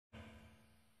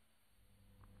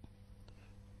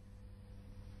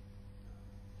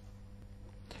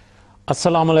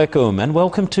Assalamu alaikum and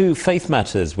welcome to Faith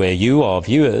Matters, where you, our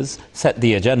viewers, set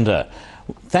the agenda.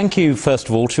 Thank you, first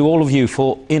of all, to all of you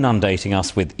for inundating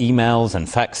us with emails and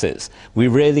faxes. We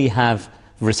really have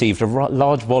received a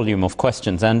large volume of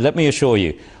questions, and let me assure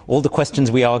you, all the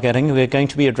questions we are getting, we're going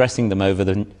to be addressing them over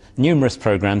the numerous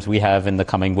programs we have in the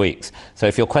coming weeks. So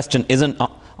if your question isn't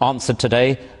answered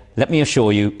today, let me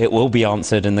assure you it will be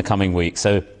answered in the coming weeks.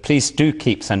 So please do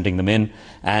keep sending them in,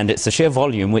 and it's a sheer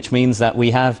volume, which means that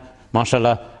we have,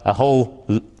 mashallah, a whole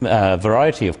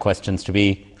variety of questions to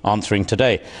be answering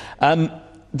today.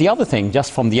 The other thing,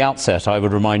 just from the outset, I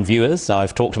would remind viewers,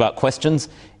 I've talked about questions,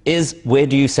 is where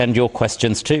do you send your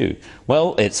questions to?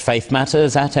 Well, it's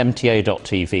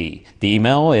faithmatters@mta.tv. The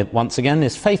email, once again,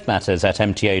 is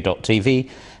faithmatters@mta.tv.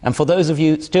 And for those of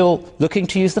you still looking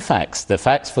to use the fax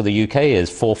for the UK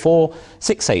is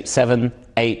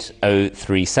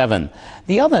 44-687-8037.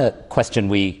 The other question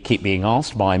we keep being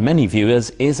asked by many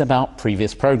viewers is about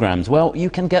previous programs. Well, you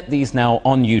can get these now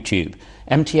on YouTube,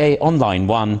 MTA Online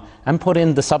 1, and put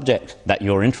in the subject that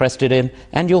you're interested in,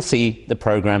 and you'll see the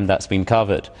program that's been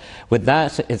covered. With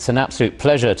that, it's an absolute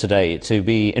pleasure today to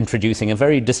be introducing a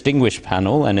very distinguished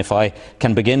panel, and if I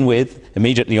can begin with,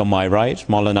 immediately on my right,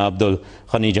 Maulana Abdul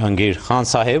Ghani Jahangir Khan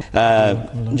Sahib.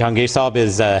 Jahangir Sahib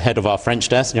is head of our French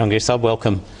desk. Jahangir Sahib,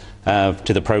 welcome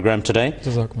to the program today.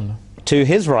 To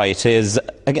his right is,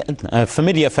 again, a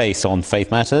familiar face on Faith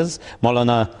Matters,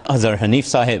 Maulana Azhar Hanif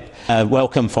Sahib.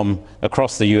 Welcome from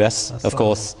across the US, of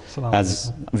course.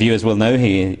 As viewers will know,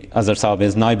 Azhar Sahib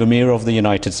is Naib Amir of the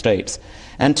United States.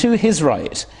 And to his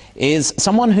right is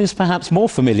someone who's perhaps more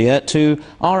familiar to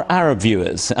our Arab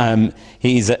viewers.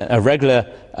 He's a regular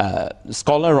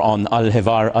scholar on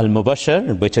Al-Hivar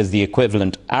Al-Mubashir, which is the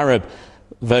equivalent Arab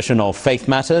version of Faith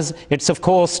Matters. It's, of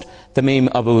course, Tamim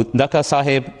Abu Daka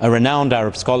Sahib, a renowned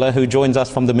Arab scholar who joins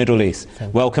us from the Middle East.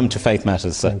 Welcome to Faith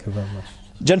Matters, sir. Thank you very much.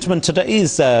 Gentlemen,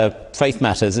 today's Faith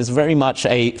Matters is very much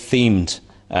a themed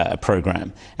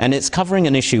program, and it's covering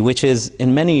an issue which is,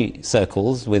 in many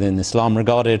circles within Islam,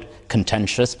 regarded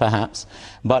contentious, perhaps,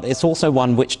 but it's also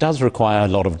one which does require a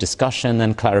lot of discussion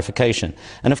and clarification.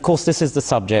 And, of course, this is the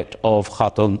subject of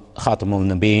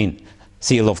Khatam-un-Nabiyeen,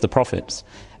 Seal of the Prophets.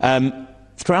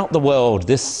 Throughout the world,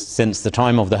 since the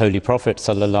time of the Holy Prophet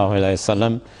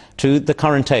ﷺ to the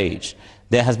current age,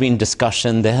 there has been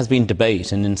discussion, there has been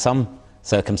debate, and in some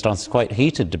circumstances quite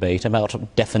heated debate about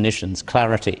definitions,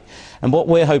 clarity. And what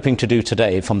we're hoping to do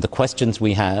today, from the questions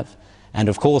we have, and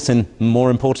of course, more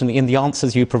importantly, in the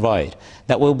answers you provide,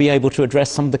 that we'll be able to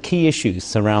address some of the key issues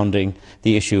surrounding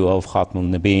the issue of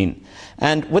Khatam-un-Nabiyeen.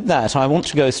 And with that, I want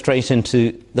to go straight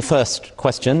into the first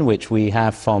question, which we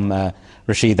have from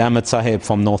Rashid Ahmed Sahib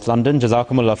from North London.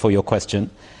 Jazakumullah for your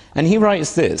question. And he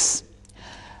writes this: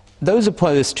 those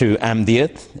opposed to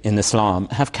Ahmadiyyat in Islam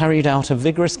have carried out a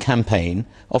vigorous campaign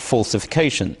of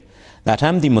falsification that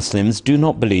Ahmadi Muslims do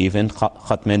not believe in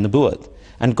KhatameNabuwwat,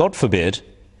 and God forbid,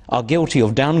 are guilty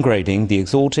of downgrading the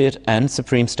exalted and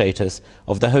supreme status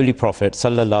of the Holy Prophet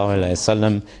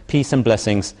ﷺ, peace and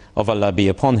blessings of Allah be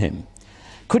upon him.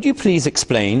 Could you please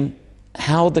explain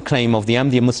how the claim of the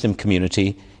Ahmadiyya Muslim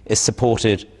community is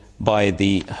supported by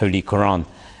the Holy Quran?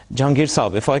 Jahangir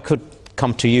Sahib, if I could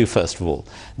come to you first of all.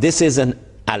 This is an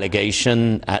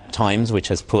allegation at times which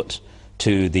has put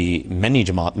to the many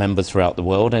Jamaat members throughout the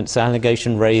world, and it's an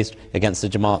allegation raised against the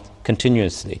Jamaat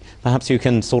continuously. Perhaps you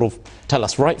can sort of tell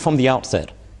us right from the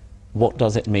outset, what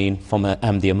does it mean from an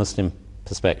Ahmadiyya Muslim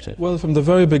perspective? Well, from the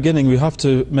very beginning, we have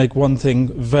to make one thing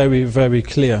very, very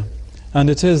clear, and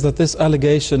it is that this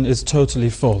allegation is totally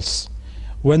false.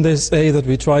 When they say that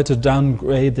we try to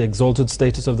downgrade the exalted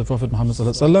status of the Prophet Muhammad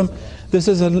ﷺ, this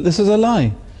is a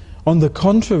lie. On the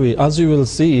contrary, as you will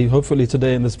see, hopefully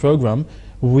today in this program,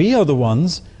 we are the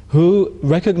ones who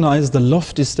recognize the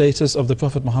lofty status of the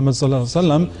Prophet Muhammad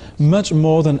ﷺ much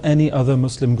more than any other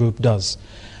Muslim group does.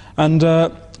 And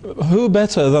who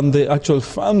better than the actual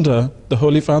founder, the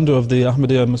holy founder of the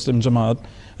Ahmadiyya Muslim Jamaat,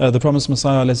 the promised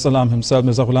Messiah ﷺ himself,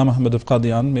 Mirza Ghulam Ahmad of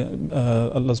Qadian,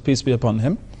 Allah's peace be upon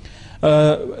him.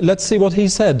 Let's see what he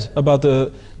said about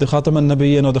the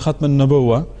Khatam-un-Nabiyeen or the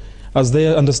Khatm-un-Nabuwwat, as they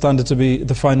understand it to be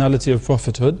the finality of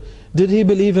prophethood. Did he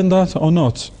believe in that or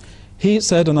not? He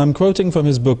said, and I'm quoting from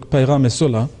his book,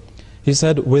 Paygam-e-Sulah, he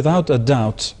said, without a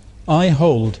doubt, I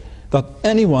hold that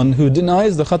anyone who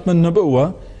denies the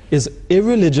Khatm-un-Nabuwwat is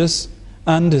irreligious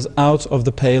and is out of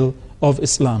the pale of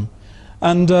Islam.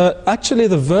 And actually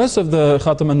the verse of the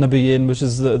Khatam-un-Nabiyeen, which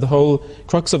is the whole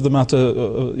crux of the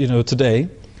matter today,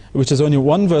 which is only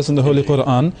one verse in the Holy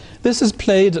Quran, this is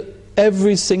played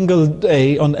every single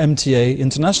day on MTA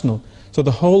International. So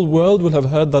the whole world will have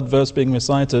heard that verse being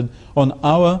recited on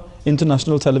our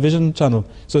international television channel.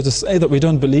 So to say that we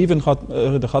don't believe in the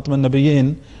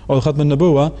Khatam-un-Nabiyeen or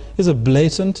Khatam-un-Nabuwwat is a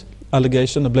blatant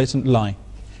allegation, a blatant lie.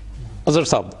 Azhar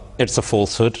Sahib, it's a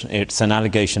falsehood. It's an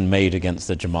allegation made against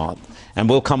the Jamaat. And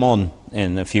we'll come on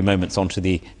in a few moments onto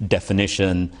the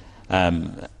definition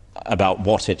about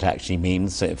what it actually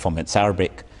means from its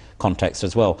Arabic context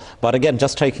as well. But again,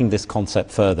 just taking this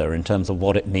concept further in terms of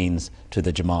what it means to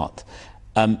the Jamaat.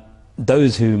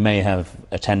 Those who may have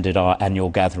attended our annual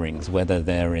gatherings, whether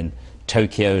they're in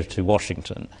Tokyo to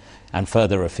Washington and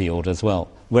further afield as well,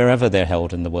 wherever they're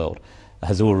held in the world,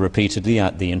 Hazur repeatedly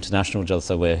at the international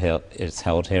Jalsa where it's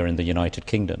held here in the United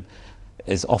Kingdom,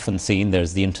 is often seen.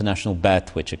 There's the international Bai'at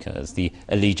which occurs, the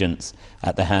allegiance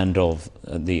at the hand of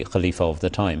the Khalifa of the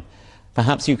time.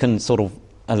 Perhaps you can sort of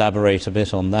elaborate a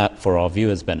bit on that for our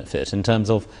viewers' benefit in terms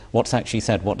of what's actually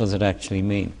said, what does it actually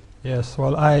mean? Yes,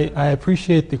 well, I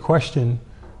appreciate the question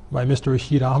by Mr.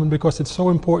 Rashid Ahmed because it's so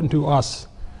important to us.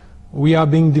 We are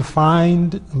being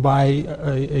defined by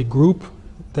a group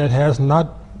that has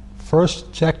not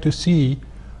first checked to see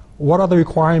what are the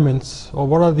requirements or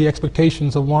what are the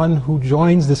expectations of one who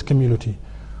joins this community,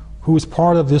 who is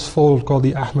part of this fold called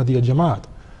the Ahmadiyya Jamaat.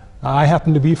 I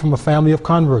happen to be from a family of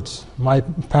converts. My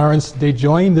parents, they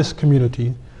joined this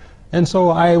community. And so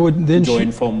I would then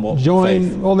join from what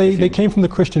faith? Well, they came from the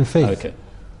Christian faith. Okay.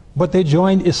 But they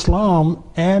joined Islam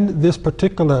and this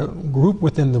particular group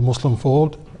within the Muslim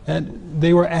fold, and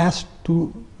they were asked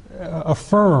to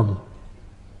affirm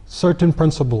certain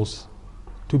principles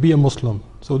to be a Muslim.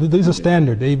 So this is a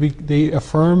standard. They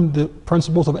affirm the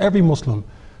principles of every Muslim.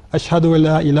 Ashhadu an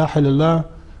la ilaha illallah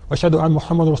wa ashhadu an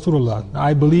Muhammad Rasulullah.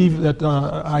 I believe that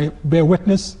I bear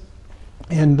witness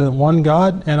in one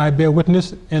God, and I bear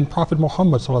witness in Prophet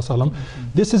Muhammad sallallahu alaihi wasallam.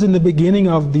 This is in the beginning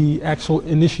of the actual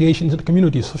initiation to the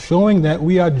community, so showing that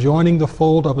we are joining the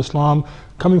fold of Islam,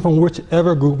 coming from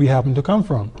whichever group we happen to come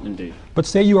from. Indeed. But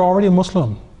say you are already a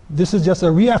Muslim, this is just a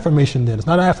reaffirmation then, it's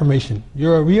not an affirmation.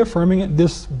 You're reaffirming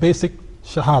this basic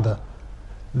shahada.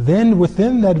 Then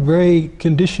within that very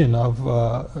condition of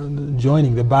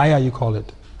joining, the bay'ah you call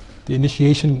it, the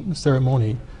initiation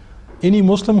ceremony, any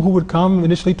Muslim who would come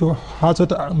initially to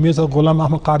Hazrat Mirza Ghulam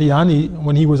Ahmad Qadiani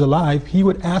when he was alive, he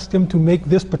would ask him to make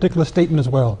this particular statement as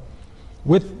well,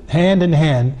 with hand in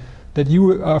hand, that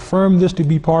you affirm this to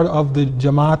be part of the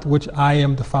Jamaat which I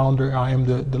am the founder, I am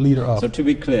the leader of. So to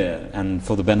be clear, and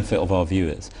for the benefit of our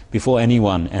viewers, before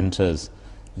anyone enters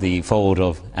the fold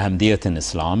of Ahmadiyyat in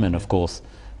Islam, and of course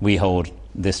we hold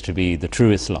this to be the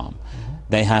true Islam,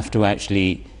 they have to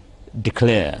actually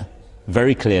declare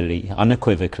very clearly,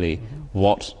 unequivocally,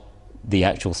 what the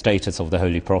actual status of the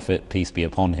Holy Prophet, peace be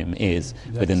upon him, is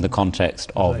within the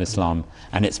context of Islam,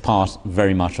 and it's part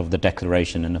very much of the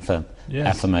declaration and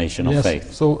affirmation of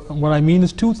faith. So what I mean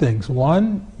is two things.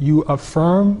 One, you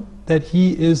affirm that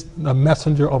he is a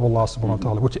messenger of Allah subhanahu wa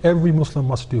ta'ala, which every Muslim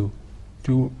must do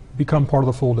to become part of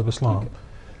the fold of Islam.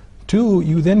 Two,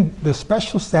 you then, the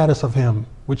special status of him,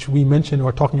 which we mentioned or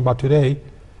are talking about today,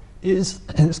 is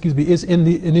in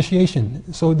the initiation.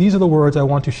 So these are the words I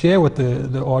want to share with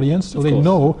the audience so they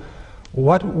know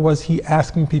what was he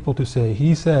asking people to say.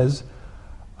 He says,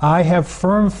 I have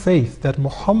firm faith that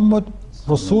Muhammad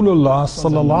Rasulullah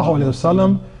sallallahu alaihi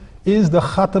wasallam is the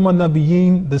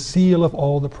Khatam-un-Nabiyeen, the seal of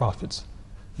all the prophets.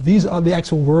 These are the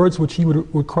actual words which he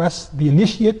would request the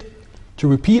initiate to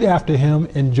repeat after him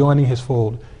in joining his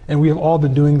fold. And we have all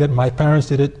been doing that. My parents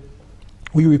did it.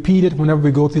 We repeat it whenever we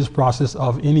go through this process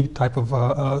of any type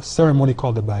of ceremony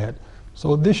called the Bay'at.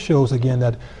 So this shows again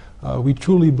that we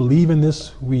truly believe in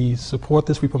this, we support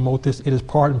this, we promote this. It is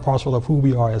part and parcel of who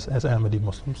we are as Ahmadi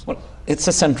Muslims. Well, it's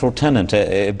a central tenet.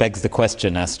 It begs the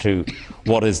question as to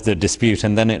what is the dispute,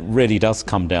 and then it really does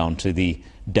come down to the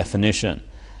definition.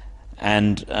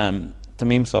 And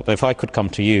Tamim Sahib, if I could come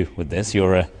to you with this,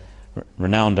 you're a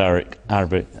renowned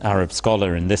Arab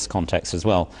scholar in this context as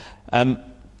well.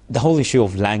 The whole issue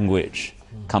of language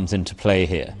comes into play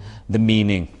here. The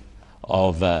meaning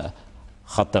of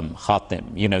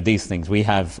Khatam, you know, these things. We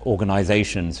have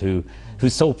organizations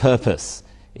whose sole purpose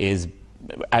is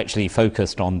actually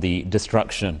focused on the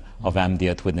destruction of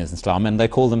Ahmadiyyat within Islam, and they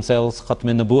call themselves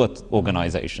KhatameNabuwwat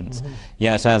organizations.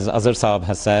 Yet, as Azhar Sahib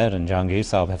has said, and Jahangir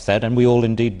Sahib have said, and we all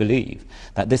indeed believe,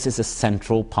 that this is a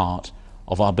central part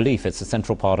of our belief, it's a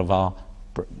central part of our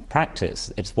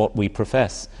practice, it's what we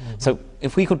profess. So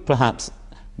if we could perhaps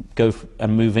go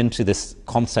and move into this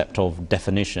concept of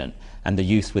definition and the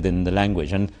use within the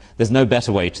language, and there's no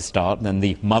better way to start than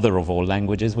the mother of all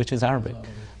languages, which is Arabic.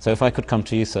 So if I could come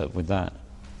to you, sir, with that.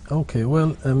 Okay,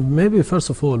 well, maybe first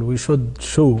of all we should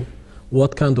show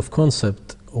what kind of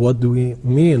concept what do we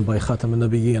mean by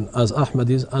Khatam-un-Nabiyeen as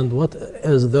Ahmadis, and what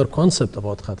is their concept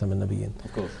about Khatam-un-Nabiyeen.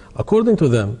 According to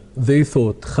them, they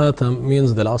thought Khatam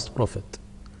means the last prophet.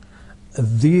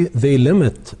 They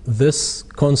limit this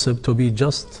concept to be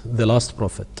just the last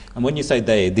prophet. And when you say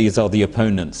they, these are the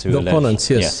opponents who The opponents,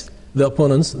 yes. The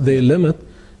opponents, they limit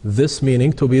this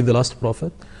meaning to be the last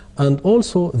prophet. And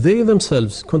also, they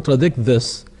themselves contradict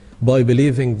this by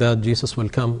believing that Jesus will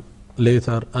come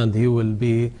later and he will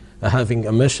be having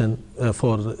a mission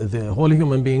for the whole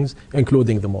human beings,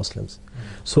 including the Muslims.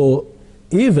 So,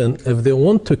 even if they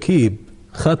want to keep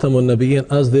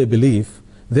Khatam-un-Nabiyeen as they believe,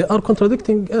 they are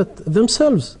contradicting it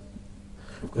themselves.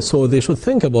 So they should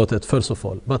think about it, first of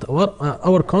all. But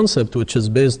our concept, which is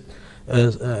based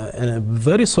on a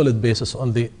very solid basis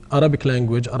on the Arabic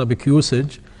language, Arabic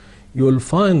usage, you will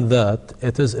find that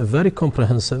it is a very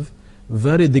comprehensive,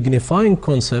 very dignifying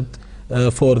concept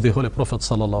for the Holy Prophet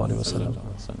sallallahu alaihi wasallam.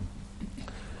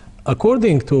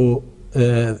 According to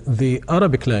the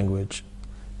Arabic language,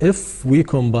 if we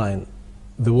combine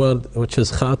the word which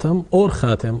is khatam or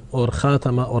khatama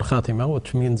or khatima,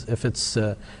 which means if it's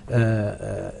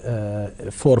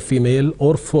for female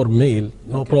or for male,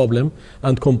 no problem,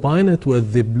 and combine it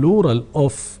with the plural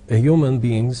of human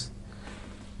beings,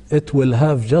 it will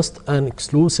have just an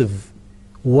exclusive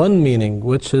one meaning,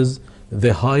 which is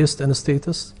the highest in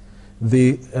status,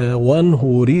 the one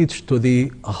who reached to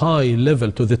the high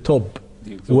level, to the top,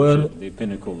 where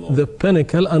the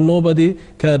pinnacle, and nobody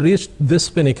can reach this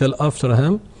pinnacle after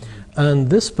him. And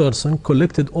this person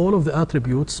collected all of the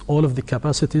attributes, all of the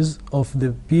capacities of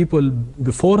the people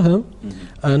before him,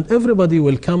 and everybody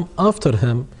will come after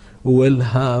him will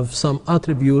have some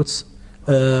attributes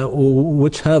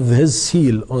which have his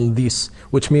seal on this,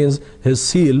 which means his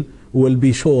seal will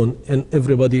be shown in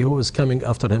everybody who is coming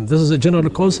after him. This is a general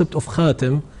concept of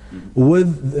khatim,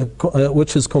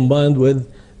 which is combined with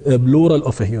a plural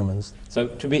of humans. So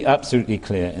to be absolutely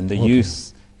clear, in the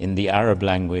use in the Arab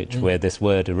language where this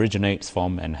word originates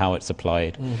from and how it's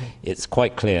applied, it's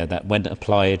quite clear that when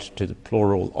applied to the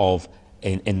plural of,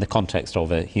 in the context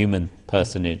of a human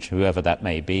personage, whoever that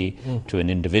may be, to an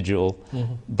individual,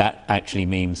 that actually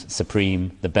means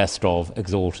supreme, the best of,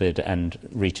 exalted, and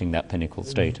reaching that pinnacle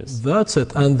status. That's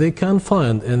it. And they can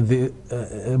find in the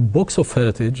books of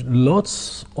heritage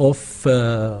lots of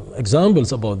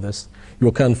examples about this.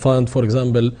 You can find, for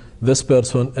example, this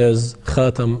person is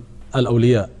Khatam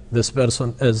al-Awliya, this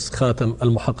person is Khatam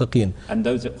al-Muhaqqiqeen. And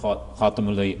those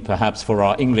Khatam perhaps for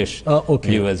our English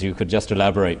viewers, you could just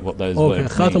elaborate what those words mean.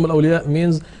 Khatam al-Awliya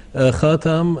means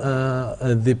Khatam,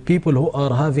 the people who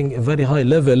are having a very high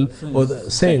level, or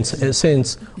saints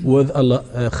with Allah,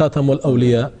 Khatam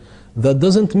al-Awliya. That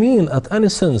doesn't mean at any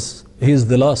sense he is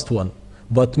the last one,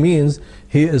 but means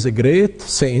he is a great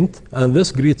saint, and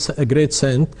this great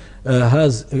saint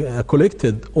has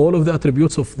collected all of the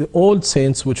attributes of the old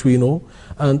saints which we know,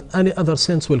 and any other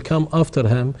saints will come after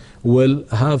him will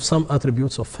have some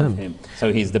attributes of him.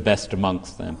 So he's the best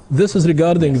amongst them. This is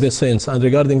regarding the saints. And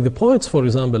regarding the poets, for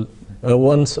example,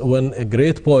 once when a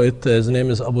great poet, his name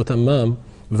is Abu Tammam,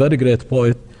 very great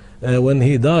poet, when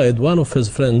he died, one of his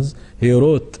friends, he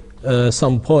wrote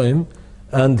some poem,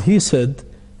 and he said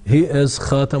he is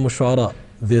Khatam al-Shu'ara,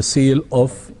 the seal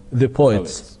of the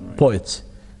poets.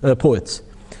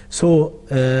 So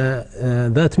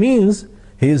that means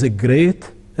he is a great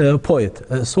poet.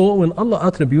 So when Allah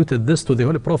attributed this to the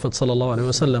Holy Prophet sallallahu alaihi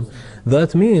wasallam,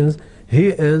 that means he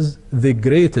is the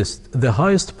greatest, the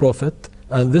highest prophet,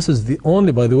 and this is the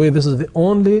only, by the way, this is the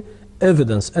only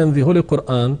evidence in the Holy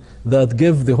Quran that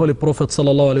give the Holy Prophet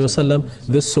sallallahu alaihi wasallam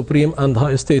this supreme and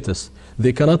high status.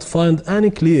 They cannot find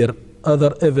any clear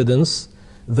other evidence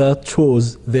that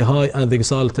shows the high and the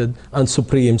exalted and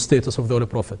supreme status of the Holy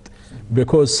Prophet.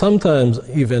 Because sometimes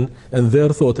even in their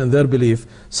thought and their belief,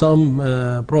 some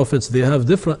prophets, they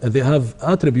have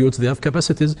attributes, they have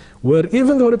capacities where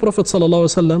even the Holy Prophet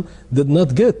ﷺ did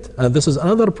not get, and this is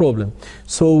another problem.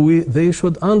 So they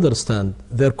should understand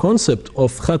their concept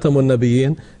of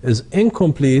Khatam-un-Nabiyeen is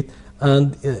incomplete,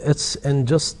 and it's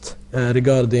just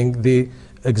regarding the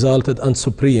exalted and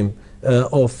supreme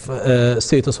of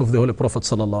status of the Holy Prophet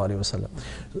ﷺ.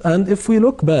 And if we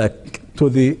look back to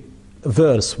the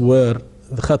verse where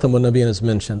the Khatam-un-Nabiyeen is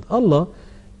mentioned, Allah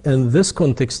in this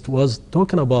context was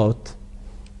talking about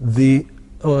the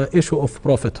issue of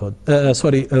prophethood,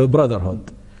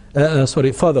 brotherhood,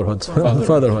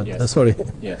 fatherhood. Yes.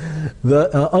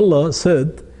 Allah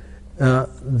said,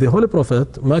 the Holy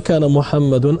Prophet, ما كان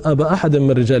محمد أبا أحد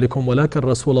من رجالكم ولكن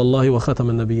رسول الله وخاتم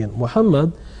النبيين.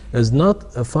 Muhammad is not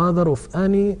a father of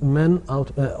any man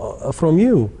out from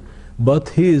you, but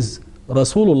he is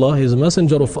Rasulullah, he is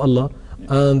messenger of Allah,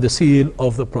 and the seal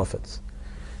of the prophets.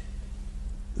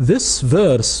 This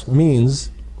verse means,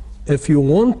 if you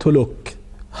want to look,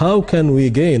 how can we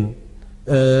gain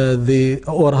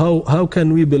how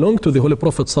can we belong to the Holy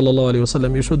Prophet sallallahu alaihi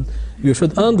wasallam? You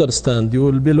should understand you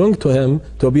will belong to him,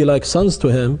 to be like sons to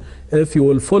him, if you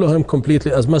will follow him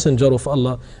completely as messenger of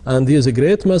Allah, and he is a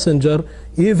great messenger.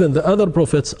 Even the other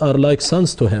prophets are like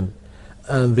sons to him,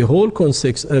 and the whole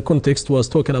context was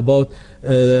talking about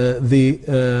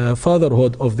the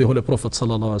fatherhood of the Holy Prophet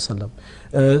sallallahu alaihi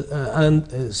wasallam,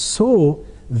 and so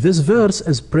this verse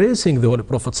is praising the Holy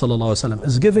Prophet ﷺ,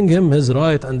 is giving him his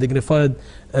right and dignified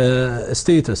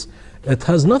status. It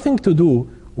has nothing to do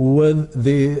with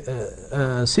the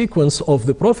sequence of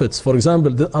the prophets. For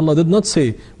example, Allah did not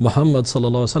say Muhammad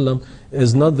ﷺ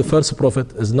is not the first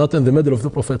prophet, is not in the middle of the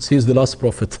prophets, he is the last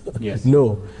prophet. Yes.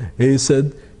 No, he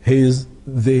said he is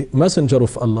the messenger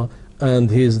of Allah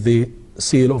and he is the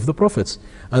seal of the prophets.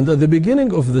 And at the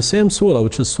beginning of the same surah,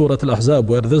 which is Surah Al-Ahzab,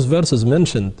 where this verse is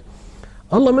mentioned,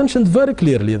 Allah mentioned very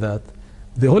clearly that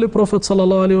the Holy Prophet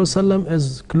ﷺ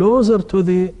is closer to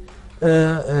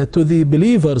the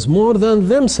believers more than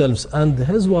themselves, and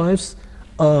his wives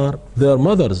are their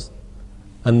mothers.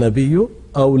 النبي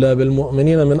أولى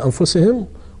بالمؤمنين من أنفسهم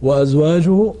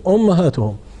وأزواجه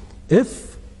أمهاتهم.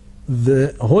 If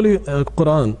the Holy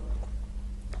Quran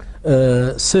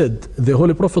said the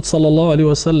Holy Prophet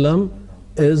ﷺ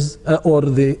is, or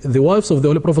the wives of the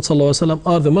Holy Prophet ﷺ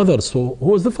are the mothers, so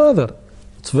who is the father?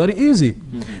 It's very easy.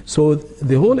 So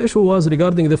the whole issue was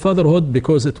regarding the fatherhood,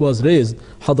 because it was raised,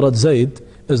 Hadrat Zayd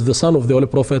is the son of the Holy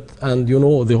Prophet, and you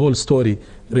know the whole story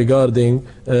regarding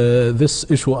this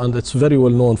issue, and it's very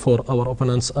well known for our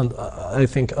opponents and I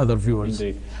think other viewers.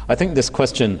 Indeed. I think this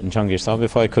question, Jahangir Sahib,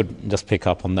 if I could just pick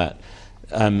up on that,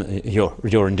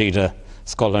 you're indeed a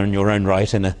scholar in your own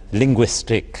right, in a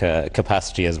linguistic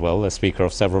capacity as well, a speaker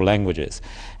of several languages.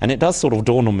 And it does sort of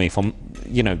dawn on me from,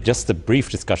 just the brief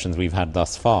discussions we've had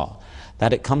thus far,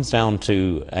 that it comes down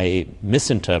to a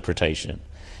misinterpretation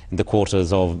in the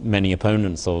quarters of many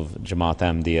opponents of Jamaat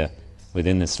Ahmadiyya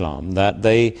within Islam, that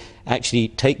they actually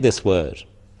take this word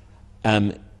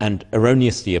and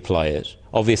erroneously apply it.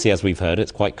 Obviously, as we've heard,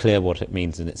 it's quite clear what it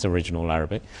means in its original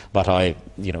Arabic. But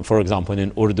for example,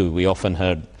 in Urdu, we often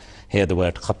hear the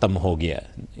word Khatam ho gaya,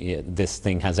 this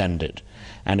thing has ended.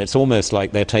 And it's almost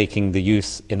like they're taking the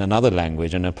use in another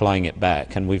language and applying it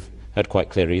back. And we've heard quite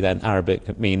clearly that in Arabic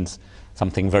it means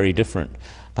something very different.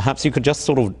 Perhaps you could just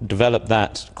sort of develop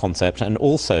that concept, and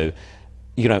also,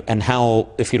 and how,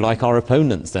 if you like, our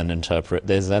opponents then interpret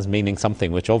this as meaning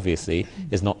something which obviously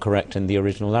is not correct in the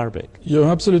original Arabic. You're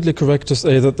absolutely correct to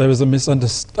say that there is a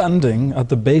misunderstanding at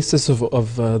the basis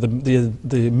of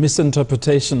the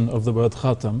misinterpretation of the word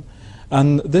Khatam.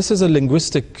 And this is a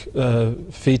linguistic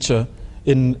feature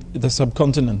in the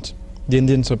subcontinent, the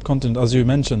Indian subcontinent, as you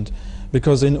mentioned.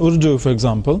 Because in Urdu, for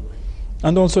example,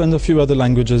 and also in a few other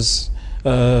languages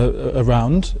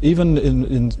around, even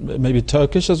in maybe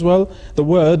Turkish as well, the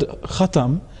word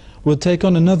Khatam would take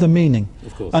on another meaning.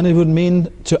 Of course. And it would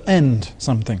mean to end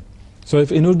something. So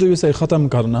if in Urdu you say Khatam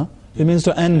karna, it means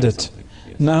to end it.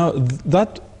 Yes. Now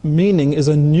that meaning is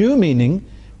a new meaning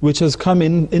which has come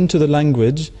into the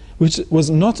language, which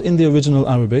was not in the original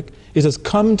Arabic. It has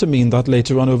come to mean that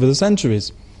later on over the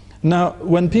centuries. Now,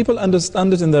 when people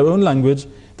understand it in their own language,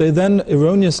 they then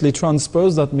erroneously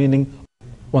transpose that meaning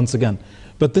once again.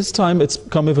 But this time it's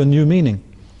come with a new meaning.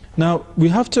 Now, we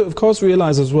have to, of course,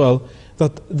 realize as well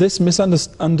that this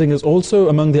misunderstanding is also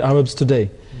among the Arabs today.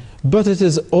 But it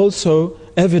is also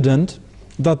evident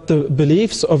that the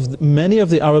beliefs of many of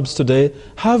the Arabs today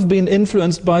have been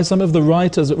influenced by some of the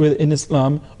writers in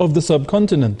Islam of the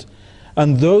subcontinent.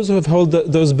 And those who have held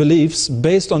those beliefs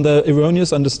based on their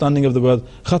erroneous understanding of the word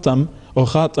Khatam or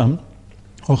Khatam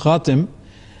or Khatim,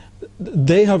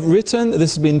 they have written,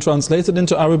 this has been translated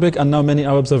into Arabic, and now many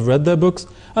Arabs have read their books,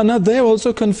 and now they're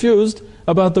also confused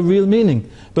about the real meaning.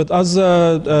 But as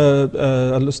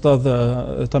Al-Ustad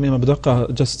Tamim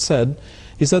Abdaqqa just said,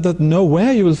 he said that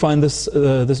nowhere you will find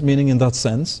this meaning in that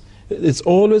sense. It's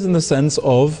always in the sense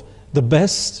of the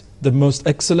best, the most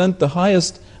excellent, the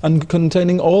highest, and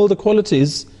containing all the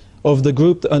qualities of the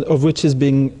group of which is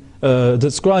being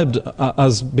described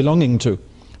as belonging to.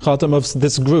 Khatam of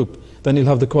this group, then you'll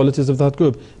have the qualities of that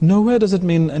group. Nowhere does it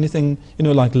mean anything,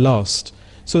 like last.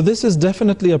 So this is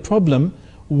definitely a problem.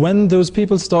 When those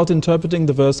people start interpreting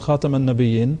the verse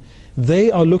Khatam-un-Nabiyeen, they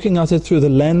are looking at it through the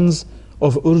lens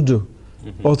of Urdu,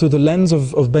 or through the lens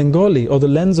of Bengali, or the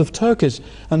lens of Turkish,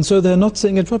 and so they're not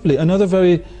seeing it properly. Another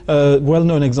very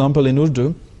well-known example in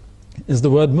Urdu is the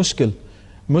word mushkil.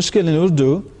 Mushkil in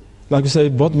Urdu, like you say,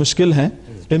 bahut mushkil hai,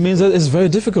 It means that it's very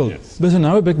difficult. Yes. But in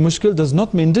Arabic, mushkil does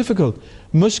not mean difficult.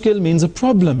 Mushkil means a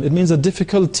problem. It means a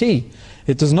difficulty.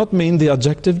 It does not mean the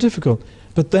adjective difficult.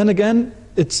 But then again,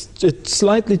 it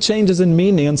slightly changes in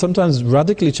meaning, and sometimes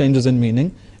radically changes in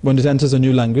meaning when it enters a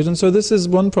new language. And so this is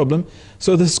one problem.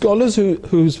 So the scholars who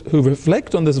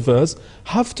reflect on this verse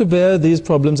have to bear these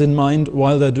problems in mind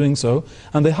while they're doing so,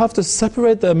 and they have to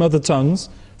separate their mother tongues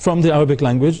from the Arabic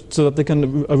language so that they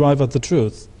can arrive at the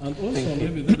truth. And also,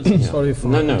 maybe there is, sorry for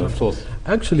No, of course.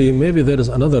 Actually, maybe there is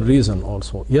another reason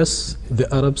also. Yes, the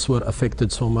Arabs were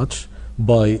affected so much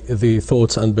by the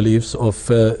thoughts and beliefs of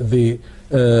the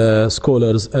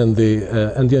scholars in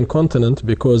the Indian continent,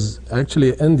 because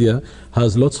actually India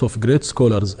has lots of great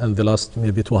scholars in the last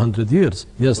maybe 200 years.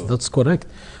 Yes, that's correct.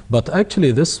 But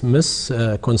actually this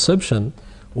misconception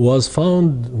was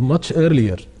found much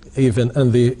earlier, even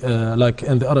in the like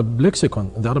in the Arab lexicon,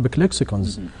 the Arabic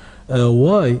lexicons.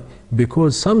 Why?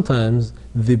 Because sometimes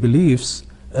the beliefs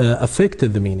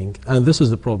affected the meaning, and this is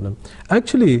the problem.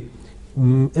 Actually,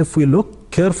 if we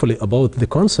look carefully about the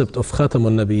concept of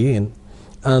Khatam-un-Nabiyeen,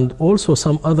 and also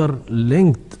some other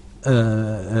linked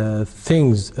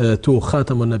things to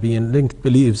Khatam-un-Nabiyeen, linked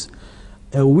beliefs,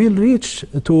 we'll reach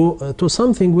to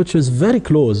something which is very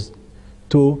close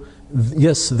to,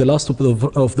 yes, the last of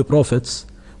the prophets,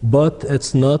 but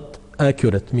it's not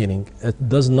accurate meaning. It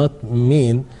does not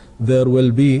mean there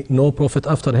will be no prophet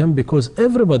after him, because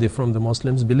everybody from the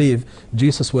Muslims believe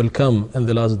Jesus will come in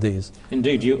the last days.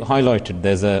 Indeed, you highlighted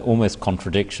there's a almost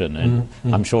contradiction, and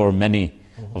I'm sure many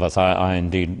of us, I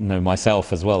indeed know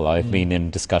myself as well, I've been in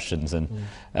discussions and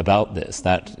about this,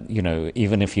 that, you know,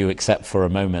 even if you accept for a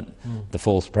moment the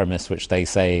false premise which they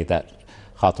say that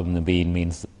Khatam-un-Nabiyeen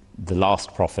means the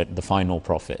last prophet, the final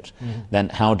prophet, then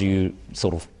how do you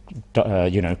sort of,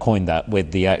 you know, coin that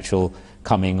with the actual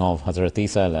coming of Hazrat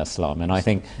Isa alayhi salam? And I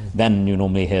think then you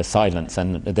normally hear silence,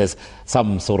 and there's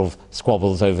some sort of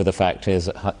squabbles over the fact is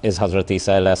Hazrat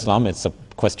Isa alayhi salam, it's a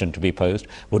question to be posed,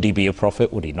 would he be a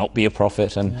prophet, would he not be a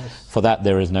prophet? And for that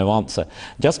there is no answer.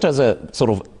 Just as a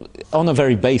sort of, on a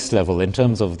very base level, in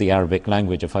terms of the Arabic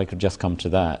language, if I could just come to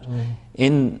that,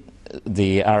 in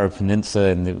the Arab Peninsula,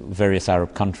 in the various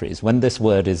Arab countries, when this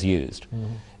word is used,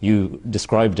 you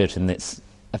described it in its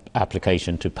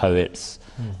application to poets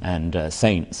and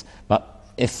saints, but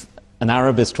if an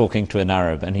Arab is talking to an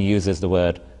Arab and he uses the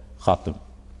word Khatam,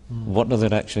 what does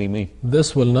it actually mean?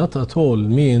 This will not at all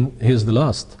mean he's the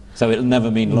last. So it'll never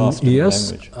mean last in the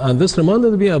language. And this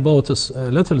reminded me about a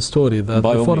little story that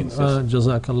By before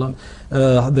Jazakallah,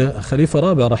 the Khalifa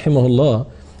Rabi rahimahullah,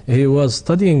 he was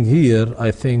studying here,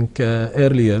 I think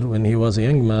earlier when he was a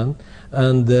young man,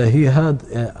 and he had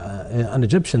an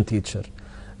Egyptian teacher.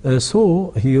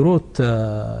 So he wrote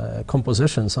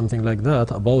composition, something like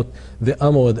that, about the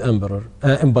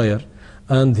Umayyad empire,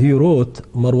 and he wrote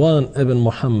Marwan ibn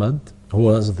Muhammad, who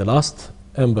was the last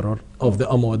emperor of the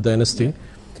Umayyad dynasty.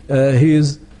 He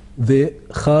is the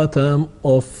Khatam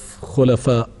of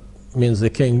Khulafa, means the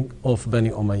king of Bani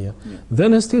Umayyah.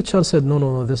 Then his teacher said,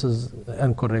 no, this is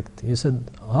incorrect. He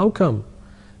said, how come?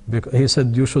 Because he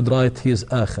said, you should write he is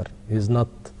Akhir, he is not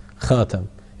Khatam.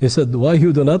 He said, why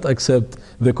you do not accept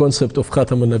the concept of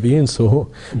Khatam-un-Nabiyeen? So,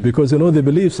 because you know the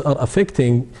beliefs are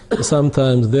affecting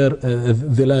sometimes their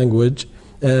the language,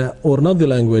 or not the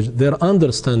language, their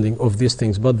understanding of these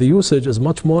things, but the usage is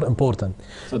much more important.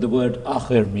 So the word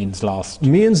Akhir means last.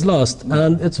 Means last,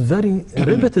 and it's very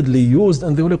repeatedly used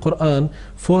in the Holy Quran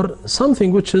for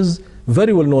something which is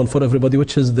very well known for everybody,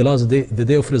 which is the last day, the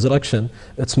day of resurrection.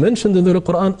 It's mentioned in the Holy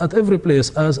Quran at every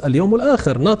place as Al-Yawm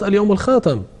Al-Akhir, not Al-Yawm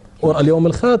Al-Khatam or Al-Yawm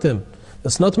Al-Khatim.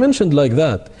 It's not mentioned like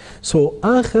that. So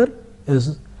Akhir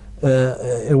is,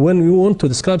 when you want to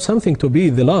describe something to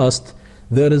be the last,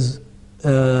 there is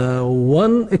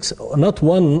not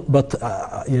one, but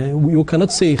you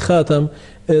cannot say Khatam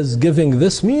is giving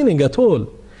this meaning at all.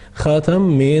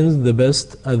 Khatam means the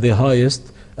best and the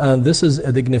highest, and this is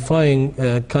a dignifying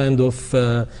kind of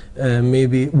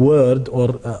maybe word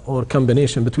or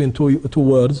combination between two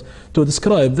words to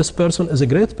describe this person as a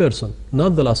great person,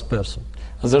 not the last person.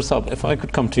 Hazrat Sahib, if I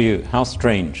could come to you, how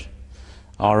strange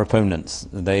our opponents,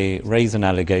 they raise an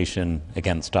allegation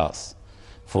against us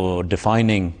for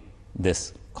defining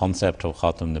this concept of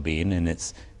Khatam-un-Nabiyeen in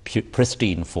its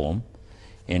pristine form,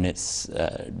 in its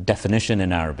definition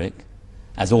in Arabic,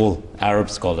 as all Arab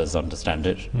scholars understand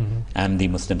it, and the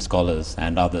Muslim scholars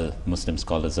and other Muslim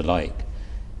scholars alike.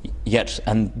 Yet,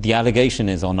 and the allegation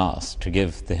is on us to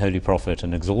give the Holy Prophet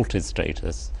an exalted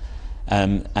status,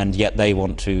 and yet they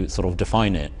want to sort of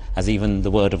define it as even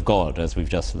the word of God, as we've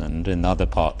just learned in other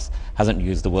parts, hasn't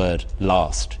used the word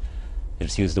last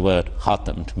It's used the word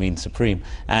Khatam to mean supreme.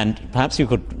 And perhaps you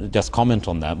could just comment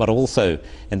on that, but also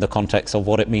in the context of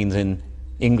what it means in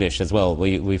English as well.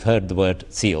 We've heard the word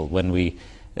seal. When we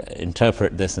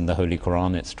interpret this in the Holy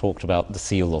Quran, it's talked about the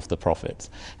seal of the prophets.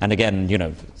 And again, you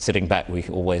know, sitting back, we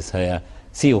always hear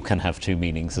seal can have two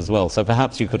meanings as well. So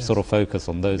perhaps you could sort of focus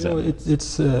on those elements.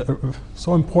 It's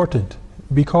so important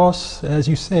because, as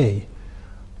you say,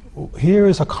 here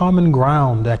is a common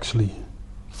ground actually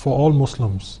for all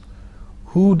Muslims.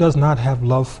 Who does not have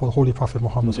love for the Holy Prophet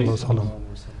Muhammad sallallahu alaihi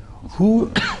wasallam?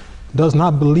 Who does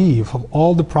not believe of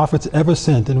all the prophets ever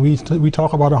sent, and we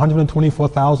talk about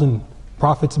 124,000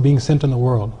 prophets being sent in the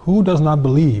world. Who does not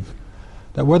believe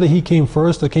that whether he came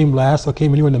first or came last or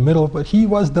came anywhere in the middle, but he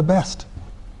was the best?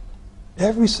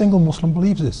 Every single Muslim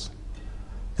believes this.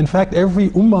 In fact, every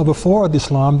ummah before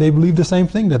Islam, they believed the same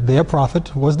thing, that their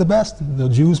prophet was the best. The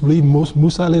Jews believed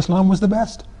Musa alayhi salam was the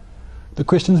best. The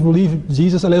Christians believe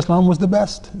Jesus alayhi salam was the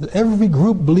best. Every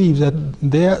group believes that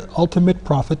their ultimate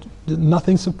prophet,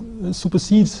 nothing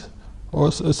supersedes or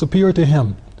is superior to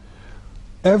him.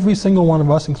 Every single one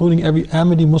of us, including every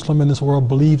Ahmadiyya Muslim in this world,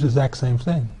 believes the exact same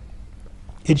thing.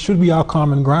 It should be our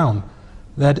common ground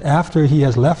that after he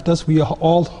has left us, we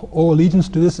all owe allegiance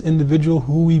to this individual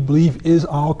who we believe is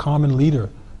our common leader.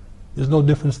 There's no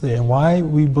difference there. And why?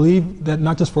 We believe that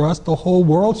not just for us, the whole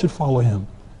world should follow him,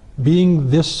 being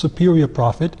this superior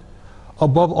prophet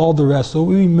above all the rest. So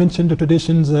we mentioned the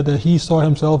traditions that he saw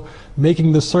himself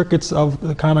making the circuits of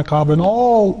the Kaaba, and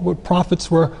all the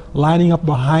prophets were lining up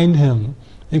behind him,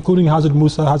 including Hazrat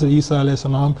Musa, Hazrat Isa alayhi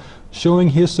salam, showing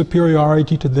his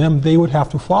superiority to them. They would have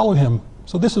to follow him.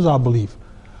 So this is our belief.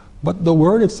 But the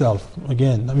word itself,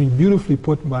 again, I mean, beautifully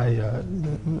put by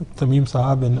Tamim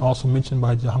Sahab and also mentioned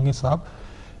by Jahangir Sahab,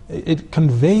 it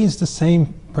conveys the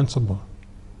same principle.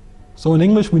 So in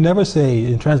English, we never say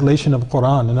in translation of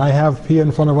Quran, and I have here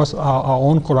in front of us our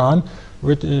own Quran,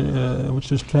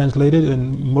 which is translated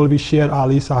in Maulvi Sher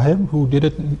Ali Sahib, who did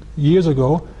it years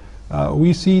ago.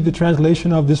 We see the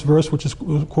translation of this verse, which is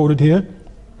quoted here,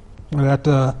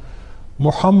 that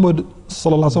Muhammad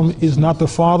is not the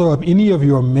father of any of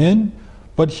your men,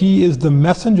 but he is the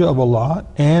messenger of Allah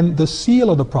and the seal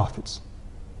of the prophets.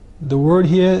 The word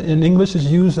here in English is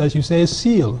used, as you say, as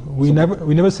seal. We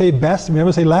never say best, we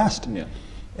never say last. Yeah.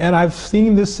 And I've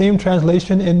seen this same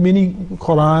translation in many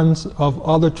Qurans of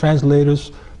other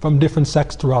translators from different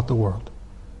sects throughout the world.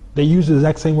 They use the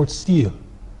exact same word, seal.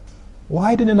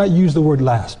 Why did they not use the word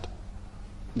last?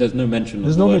 There's no mention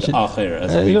of the word Akhir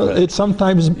as you know, it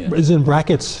sometimes is in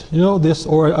brackets, you know, this,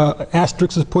 or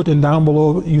asterisk is put in down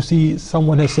below. You see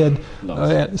someone has said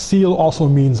seal also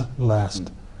means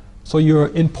last. So you're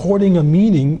importing a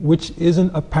meaning which isn't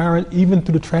apparent even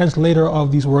to the translator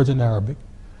of these words in Arabic.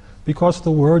 Because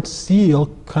the word seal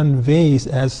conveys,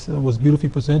 as was beautifully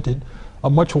presented, a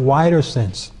much wider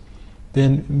sense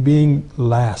than being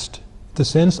last. The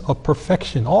sense of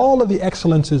perfection. All of the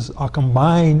excellences are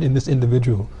combined in this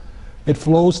individual. It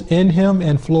flows in him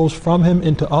and flows from him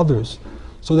into others,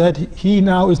 so that he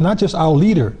now is not just our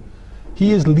leader,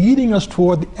 he is leading us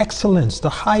toward the excellence, the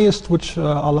highest which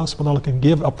Allah subhanahu wa ta'ala can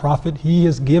give a prophet. He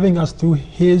is giving us through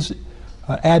his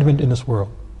advent in this world.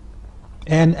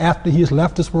 And after he has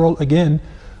left this world again,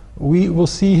 we will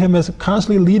see him as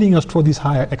constantly leading us toward these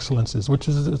higher excellences, which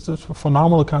is a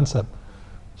phenomenal concept.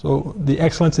 So the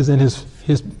excellence is in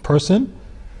his person,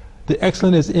 the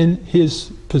excellence is in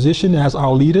his position as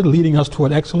our leader, leading us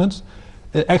toward excellence.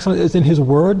 The excellence is in his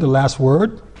word, the last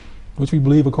word, which we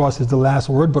believe, of course, is the last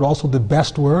word, but also the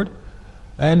best word.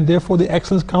 And therefore the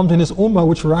excellence comes in his ummah,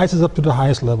 which rises up to the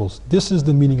highest levels. This is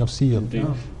the meaning of seal.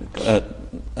 Jahangir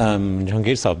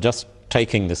Sahab, just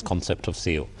taking this concept of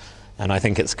seal, and I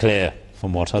think it's clear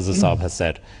from what Hazrat Sahab has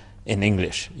said, in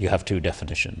English you have two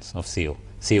definitions of seal.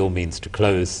 Seal means to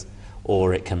close,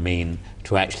 or it can mean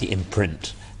to actually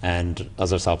imprint. And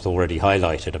Hazrat Sahab's already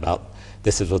highlighted about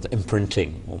this is what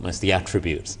imprinting, almost the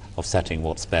attributes of setting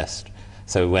what's best.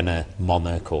 So when a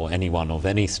monarch or anyone of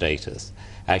any status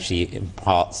actually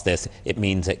imparts this, it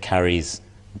means it carries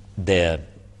their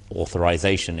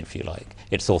authorization, if you like.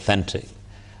 It's authentic.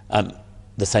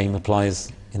 The same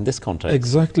applies in this context.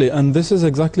 Exactly, and this is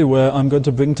exactly where I'm going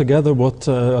to bring together what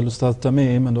Al-Ustadh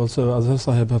Tamim and also Azhar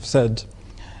Sahib have said.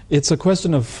 It's a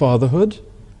question of fatherhood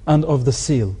and of the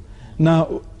seal.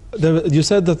 Now, you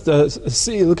said that the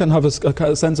seal can have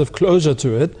a sense of closure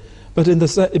to it, but in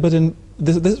this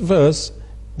verse,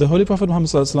 the Holy Prophet Muhammad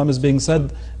ﷺ is being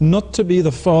said not to be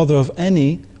the father of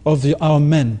any of our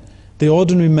men. The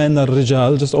ordinary men are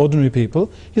rijal, just ordinary people.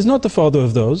 He's not the father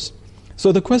of those.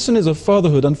 So the question is of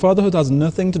fatherhood, and fatherhood has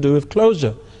nothing to do with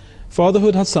closure.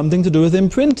 Fatherhood has something to do with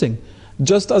imprinting.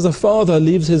 just as a father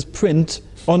leaves his print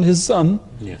on his son,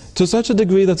 to such a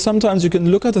degree that sometimes you can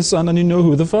look at a son and you know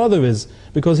who the father is,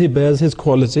 because he bears his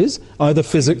qualities, either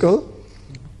physical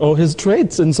or his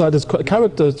traits inside, his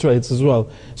character traits as well.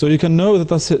 So you can know that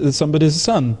that's somebody's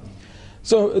son.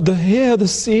 So here the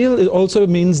seal, it also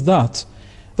means that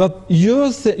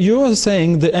you're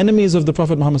saying, the enemies of the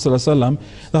Prophet Muhammad ﷺ,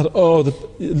 that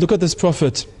look at this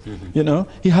Prophet, you know,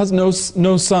 he has no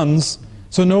sons,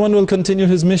 so no one will continue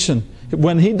his mission.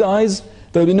 When he dies,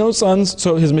 there will be no sons,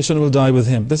 so his mission will die with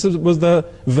him. This was their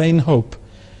vain hope.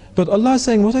 But Allah is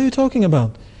saying, what are you talking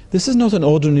about? This is not an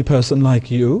ordinary person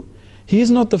like you. He is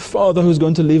not the father who's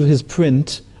going to leave his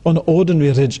print on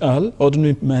ordinary rijal,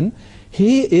 ordinary men.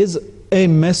 He is a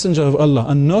messenger of Allah.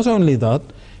 And not only that,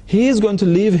 he is going to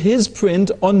leave his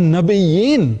print on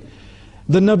Nabiyeen.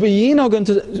 The Nabiyeen are going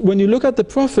to, when you look at the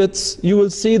prophets, you will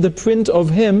see the print of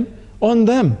him on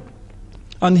them.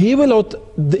 And he will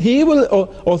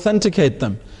authenticate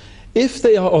them. If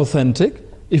they are authentic,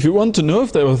 if you want to know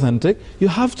if they're authentic, you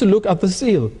have to look at the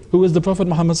seal, who is the Prophet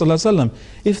Muhammad ﷺ.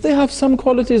 If they have some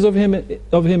qualities of him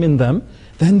in them,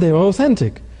 then they are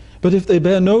authentic. But if they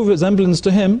bear no resemblance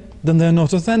to him, then they're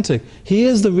not authentic. He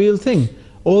is the real thing.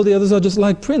 All the others are just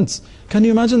like prints. Can you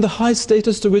imagine the high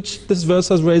status to which this verse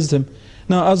has raised him?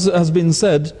 Now, as has been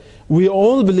said, we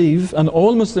all believe, and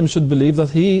all Muslims should believe, that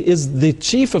he is the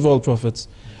chief of all prophets.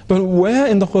 But where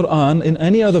in the Quran, in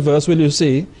any other verse, will you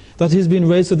see that he's been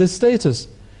raised to this status?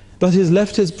 That he's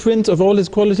left his print of all his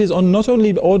qualities on not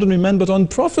only ordinary men, but on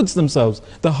prophets themselves,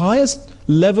 the highest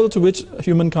level to which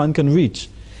humankind can reach.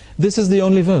 This is the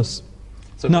only verse.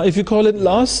 So now, if you call it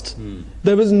last,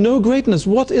 there is no greatness.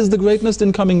 What is the greatness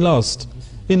in coming last?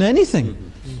 In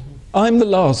anything. I'm the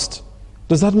last.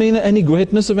 Does that mean any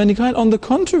greatness of any kind? On the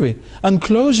contrary, and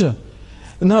closure.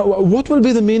 Now, what will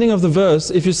be the meaning of the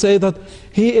verse if you say that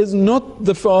he is not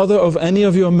the father of any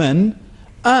of your men,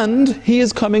 and he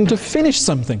is coming to finish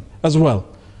something as well?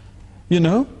 You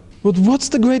know? But what's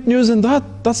the great news in that?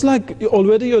 That's like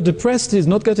already you're depressed, he's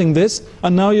not getting this,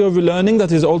 and now you're learning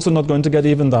that he's also not going to get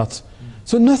even that.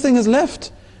 So nothing is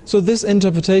left. So this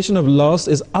interpretation of last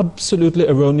is absolutely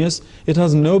erroneous. It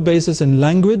has no basis in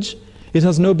language. It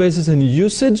has no basis in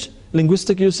usage,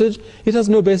 linguistic usage. It has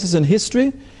no basis in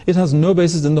history. It has no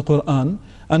basis in the Quran.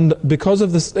 And because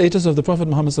of the status of the Prophet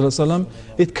Muhammad ﷺ,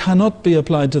 it cannot be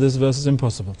applied to this verse. It's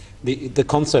impossible. The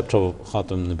concept of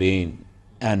Khatam-un-Nabiyeen,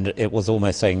 and it was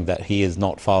almost saying that he is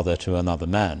not father to another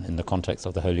man in the context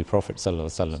of the Holy Prophet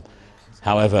ﷺ.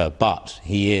 However, but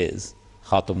he is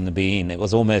Khatam-un-Nabiyeen. It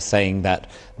was almost saying that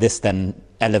this then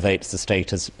elevates the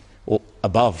status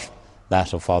above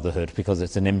that of fatherhood, because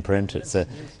it's an imprint, it's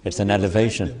an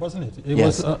elevation. Wasn't it? It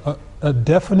was a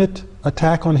definite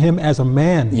attack on him as a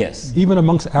man. Yes. Even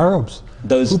amongst Arabs,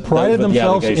 who prided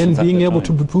themselves in being able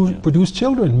to produce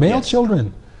children, male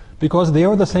children, because they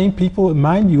were the same people,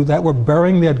 mind you, that were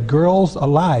burying their girls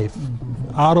alive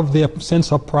out of their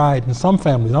sense of pride. In some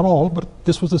families, not all, but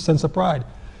this was a sense of pride.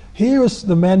 Here is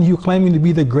the man who claiming to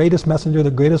be the greatest messenger,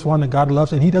 the greatest one that God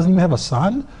loves, and he doesn't even have a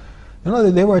son. You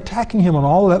know, they were attacking him on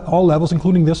all levels,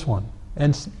 including this one.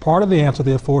 And part of the answer,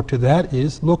 therefore, to that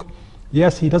is, look,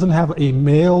 yes, he doesn't have a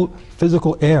male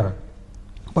physical heir,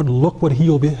 but look what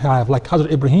he'll have, like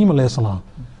Hazrat Ibrahim alayhi salam.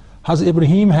 Hazrat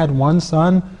Ibrahim had one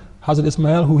son, Hazrat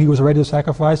Ismail, who he was ready to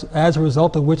sacrifice, as a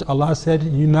result of which Allah said,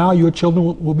 now your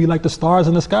children will be like the stars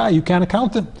in the sky, you can't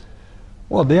count them.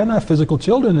 Well, they are not physical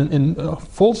children in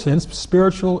full sense,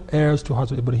 spiritual heirs to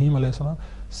Hazrat Ibrahim alayhi salam.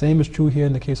 Same is true here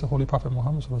in the case of Holy Prophet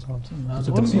Muhammad sallallahu alaihi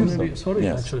wasallam. Sorry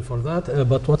actually for that,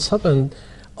 but what's happened,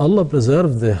 Allah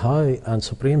preserved the high and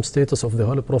supreme status of the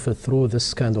Holy Prophet through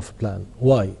this kind of plan.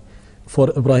 Why? For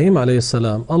Ibrahim alayhi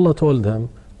salam, Allah told him,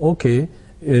 okay,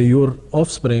 your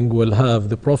offspring will have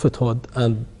the prophethood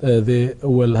and they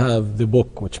will have the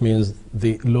book, which means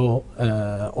the law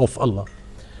of Allah.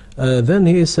 Then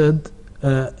he said,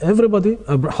 everybody,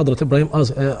 Hazrat Ibrahim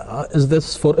asked, is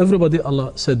this for everybody?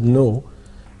 Allah said, no.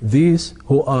 These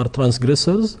who are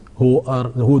transgressors,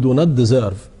 who do not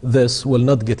deserve this, will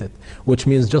not get it. Which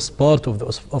means just part of the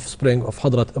offspring of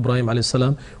Hazrat Ibrahim alayhi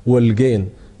salam will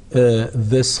gain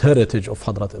this heritage of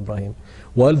Hazrat Ibrahim.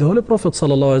 While the Holy Prophet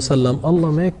sallallahu alaihi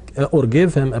wasallam, Allah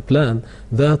gave him a plan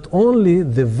that only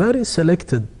the very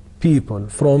selected people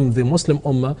from the Muslim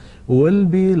Ummah will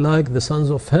be like the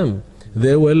sons of him.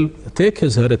 They will take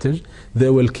his heritage, they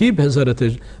will keep his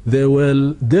heritage, they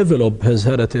will develop his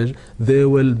heritage, they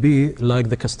will be like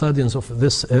the custodians of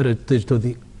this heritage to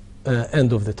the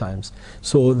end of the times.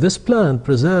 So this plan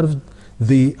preserved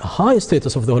the high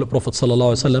status of the Holy Prophet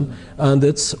ﷺ, and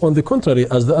it's on the contrary,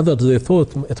 as the others they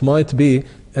thought it might be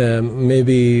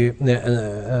maybe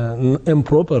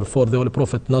improper for the Holy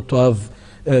Prophet not to have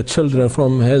children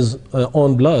from his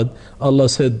own blood, Allah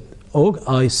said, oh,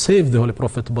 I saved the Holy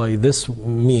Prophet by this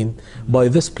mean, by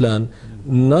this plan.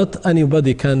 Not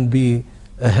anybody can be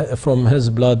from his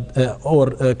blood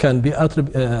or can be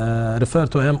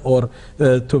referred to him or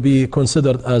to be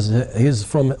considered as his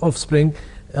from offspring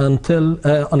until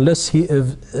unless he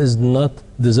is not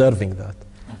deserving that.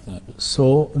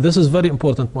 So this is very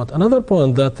important point. Another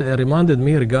point that reminded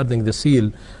me regarding the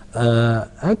seal,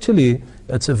 actually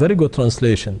it's a very good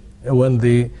translation when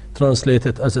they translate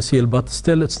it as a seal, but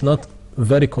still it's not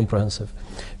very comprehensive,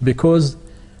 because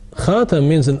Khatam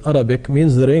means in Arabic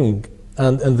means the ring,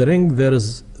 and in the ring there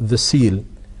is the seal,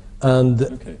 and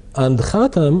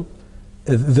Khatam,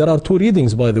 there are two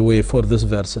readings by the way for this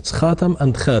verse. It's Khatam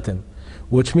and Khatim,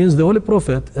 which means the Holy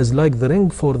Prophet is like the ring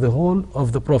for the whole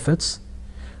of the prophets,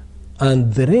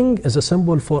 and the ring is a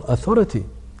symbol for authority.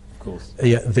 Of course.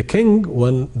 Yeah, the king,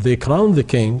 when they crown the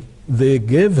king, they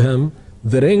give him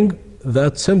the ring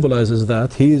that symbolizes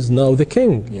that he is now the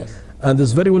king. Yes. And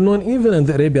it's very well known even in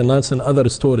the Arabian Nights and other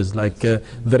stories like the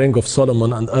ring of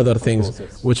Solomon and other things,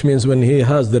 which means when he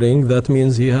has the ring, that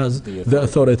means he has the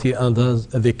authority and has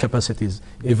the capacities,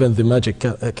 even the magic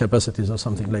capacities or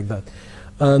something like that.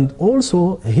 And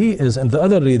also he is, in the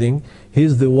other reading, he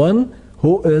is the one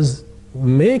who is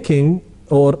making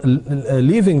or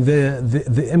leaving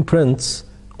the imprints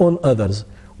on others,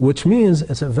 which means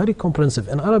it's a very comprehensive.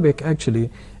 In Arabic,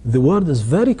 actually, the word is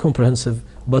very comprehensive,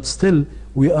 but still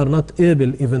we are not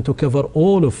able even to cover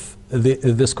all of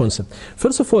this concept.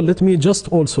 First of all, let me just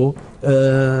also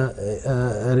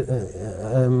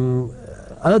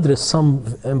address some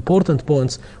important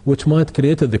points which might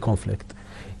create the conflict.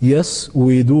 Yes,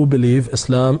 we do believe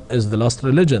Islam is the last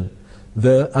religion,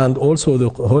 and also the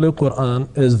Holy Quran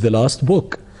is the last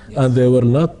book. Yes. And there will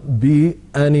not be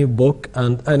any book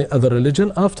and any other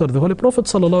religion after the Holy Prophet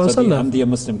sallallahu alaihi wasallam. So the Ahmadiyya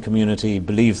Muslim community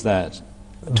believes that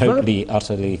totally,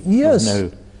 utterly, yes,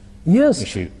 no yes.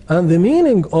 issue. And the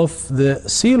meaning of the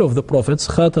seal of the prophets,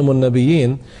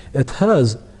 Khatam-un-Nabiyeen, it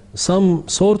has some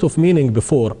sort of meaning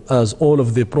before, as all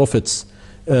of the prophets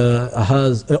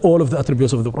all of the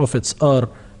attributes of the prophets are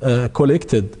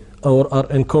collected or are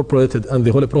incorporated in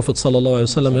the Holy Prophet sallallahu alaihi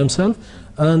wasallam himself,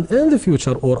 and in the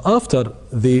future or after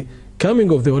the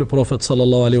coming of the Holy Prophet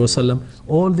sallallahu alaihi wasallam,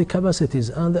 all the capacities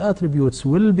and the attributes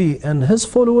will be in his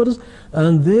followers,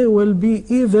 and they will be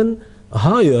even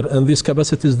higher in these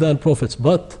capacities than prophets,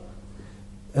 but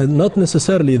not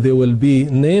necessarily they will be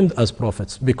named as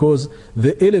prophets, because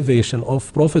the elevation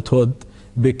of prophethood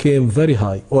became very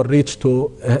high or reached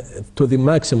to the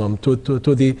maximum, to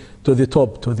the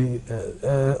top,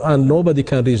 and nobody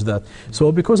can reach that.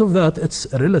 So because of that, it's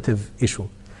a relative issue.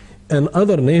 In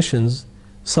other nations,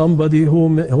 somebody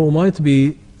who might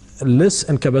be less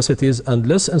in capacities and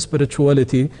less in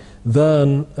spirituality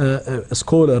than a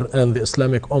scholar in the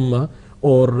Islamic Ummah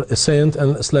or a saint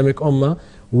in Islamic Ummah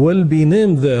will be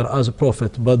named there as a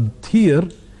prophet. But here,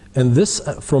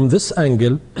 from this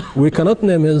angle, we cannot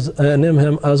name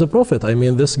him as a prophet. I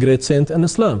mean, this great saint in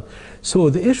Islam. So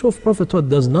the issue of prophethood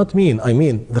does not mean,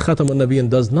 the Khatam-un-Nabiyeen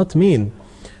does not mean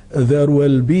there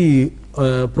will be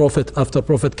prophet after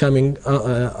prophet coming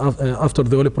after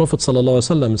the Holy Prophet sallallahu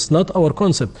alaihi wasallam. It's not our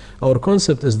concept. Our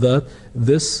concept is that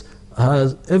this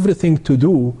has everything to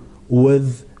do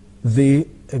with the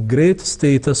great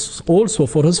status also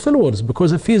for his followers,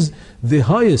 because if he's the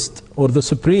highest or the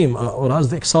supreme or has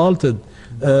the exalted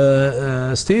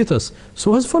status,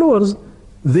 so his followers,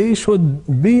 they should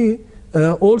be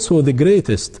also the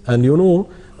greatest. And you know,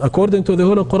 according to the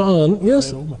Holy Quran,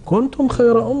 yes, كنتم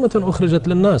خير أمة أخرجت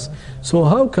للناس. So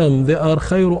how come they are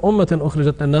خير أمة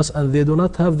أخرجت للناس and they do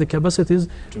not have the capacities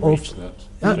to reach that?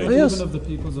 Yes. Even of the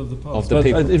peoples of the past.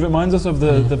 It reminds us of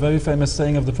the very famous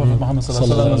saying of the Prophet Muhammad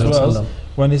sallallahu alaihi wasallam,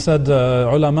 when he said,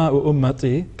 "Ulama'u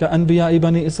ummati ka'anbiya'i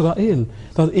bani Israel."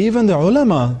 That even the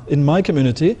ulama in my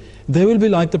community, they will be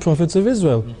like the prophets of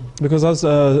Israel, because as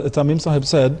Tamim Sahib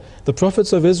said, the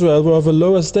prophets of Israel were of a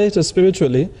lower status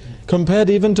spiritually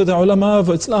compared even to the ulama of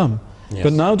Islam. Yes.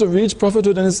 But now to reach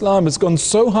prophethood in Islam, it's gone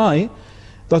so high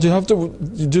that you have to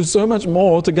do so much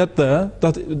more to get there,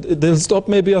 that they'll stop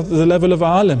maybe at the level of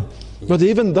alim. But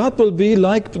even that will be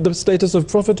like the status of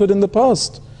prophethood in the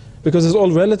past, because it's all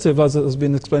relative, as has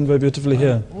been explained very beautifully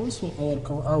here. Also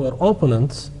our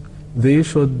opponents, they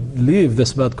should leave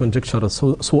this bad conjecture,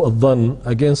 so adhan,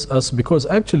 against us, because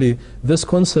actually this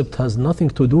concept has nothing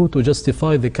to do to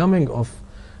justify the coming of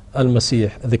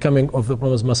Al-Masih, the coming of the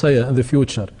promised Messiah in the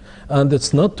future. And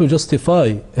it's not to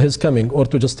justify his coming or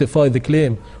to justify the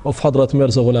claim of Hadrat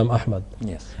Mirza Ghulam Ahmad.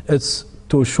 Yes. It's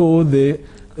to show the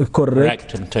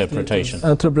correct interpretation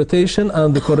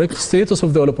and the correct status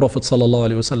of the Holy Prophet sallallahu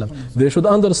alaihi wasallam. They should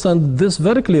understand this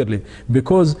very clearly,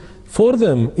 because for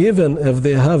them, even if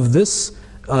they have this,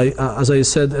 as I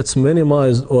said, it's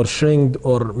minimized or shrinked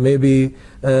or maybe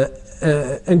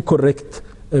incorrect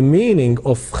meaning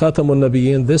of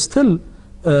Khatam-un-Nabiyeen, they're still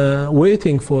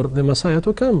waiting for the Messiah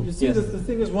to come. You see, the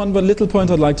thing is, one little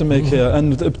point I'd like to make here,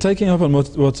 and taking up on what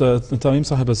Tamim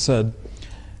Sahib has said,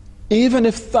 even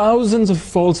if thousands of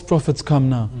false prophets come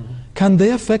now, can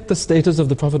they affect the status of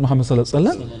the Prophet Muhammad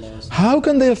sallallahu alaihi wasallam? How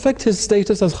can they affect his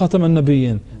status as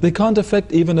Khatam-un-Nabiyeen? They can't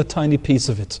affect even a tiny piece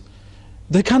of it.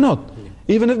 They cannot,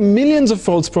 even if millions of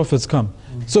false prophets come.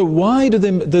 So why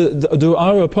do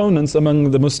our opponents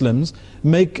among the Muslims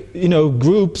make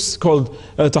groups called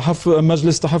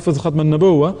Majlis Tahaffuz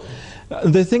Khatam-un-Nabuwwah?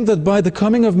 They think that by the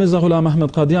coming of Mirza Ghulam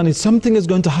Ahmad Qadiani, something is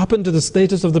going to happen to the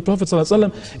status of the Prophet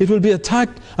ﷺ. It will be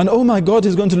attacked, and oh my God,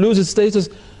 he's going to lose his status.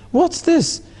 What's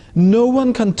this? No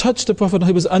one can touch the Prophet.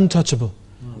 He was untouchable.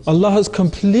 Allah has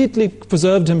completely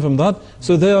preserved him from that.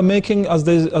 So they are making, as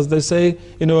they say,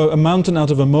 a mountain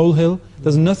out of a molehill.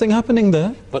 There's nothing happening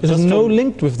there. But there's no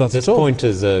link with that at all. This point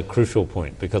is a crucial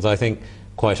point, because I think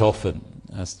quite often,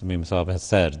 as Tamim Sahib has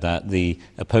said, that the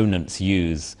opponents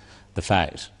use the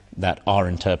fact that our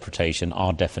interpretation,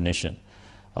 our definition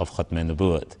of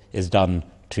Khatame-Nabuwwat is done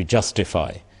to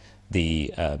justify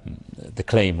the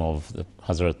claim of the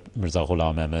Hazrat Mirza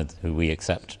Ghulam Ahmad, who we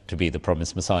accept to be the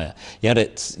promised Messiah. Yet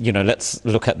it's, let's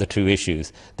look at the two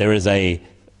issues. There is a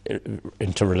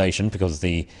interrelation, because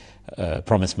the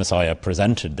promised Messiah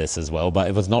presented this as well, but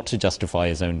it was not to justify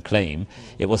his own claim.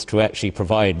 It was to actually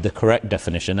provide the correct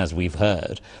definition, as we've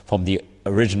heard, from the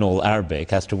original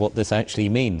Arabic as to what this actually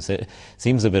means. It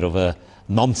seems a bit of a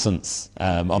nonsense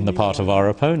on the part of our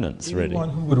opponents, really. Anyone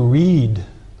who would read,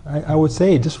 I would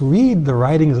say, just read the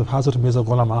writings of Hazrat Mirza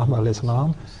Ghulam Ahmad alayhi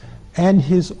salam and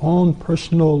his own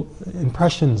personal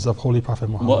impressions of Holy Prophet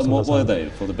Muhammad. What were they,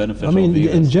 for the benefit of the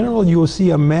viewers? In general, you will see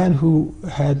a man who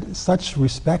had such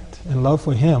respect and love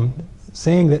for him,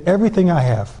 saying that everything I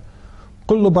have,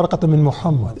 kullu barakatan min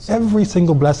Muhammad, every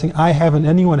single blessing I have and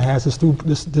anyone has is through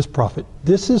this prophet.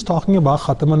 This is talking about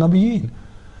Khatam-un-Nabiyeen.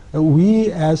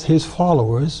 We as his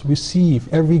followers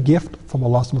receive every gift from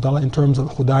Allah subhanahu wa ta'ala in terms of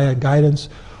hudayah, guidance,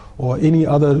 or any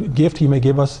other gift he may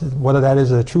give us, whether that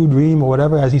is a true dream or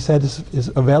whatever, as he said,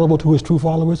 is available to his true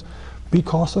followers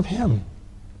because of him.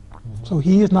 So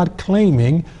he is not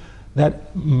claiming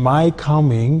that my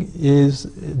coming is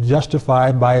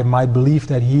justified by my belief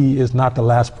that he is not the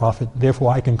last prophet,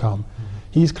 therefore I can come.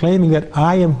 He's claiming that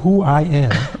I am who I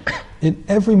am, and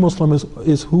every Muslim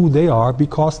is who they are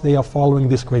because they are following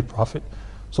this great prophet.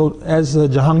 So as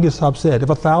Jahangir Sahib said, if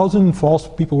 1,000 false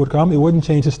people would come, it wouldn't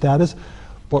change his status.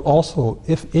 But also,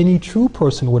 if any true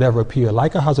person would ever appear,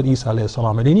 like a Hazrat Isa alayhi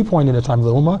salam, at any point in the time of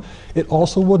the Ummah, it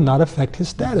also would not affect his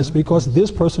status, because this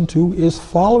person too is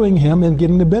following him and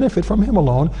getting the benefit from him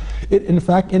alone. It in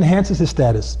fact enhances his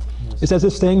status. It's as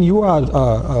if saying you are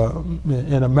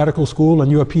in a medical school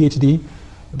and you're a PhD.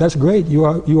 That's great. You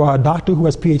are a doctor who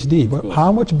has PhD. But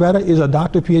how much better is a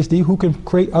doctor PhD who can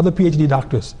create other PhD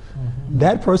doctors?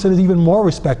 That person is even more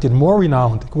respected, more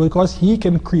renowned, because he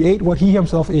can create what he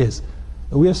himself is.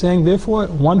 We are saying, therefore,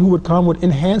 one who would come would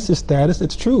enhance his status.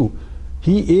 It's true.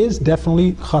 He is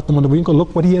definitely Khatam-un-Nabiyeen.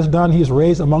 Look what he has done. He has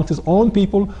raised amongst his own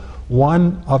people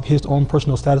one of his own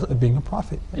personal status of being a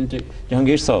prophet. Indeed.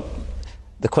 Jahangir Sahib,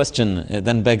 the question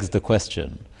then begs the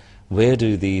question, where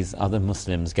do these other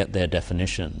Muslims get their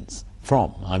definitions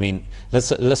from? I mean,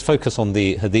 let's focus on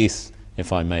the hadith,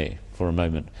 if I may, for a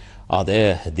moment. Are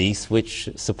there hadiths which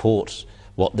support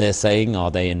what they're saying?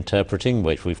 Are they interpreting,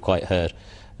 which we've quite heard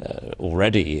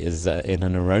already is in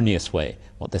an erroneous way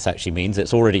what this actually means?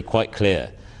 It's already quite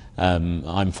clear.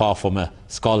 I'm far from a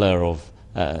scholar of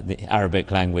the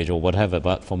Arabic language or whatever,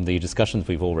 but from the discussions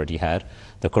we've already had,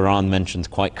 the Quran mentions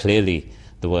quite clearly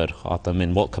the word Khatam,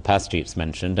 in what capacity it's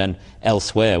mentioned, and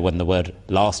elsewhere when the word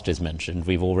last is mentioned,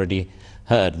 we've already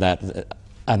heard that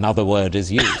another word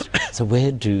is used. So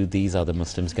where do these other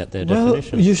Muslims get their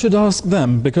definitions? Well, you should ask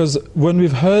them, because when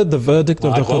we've heard the verdict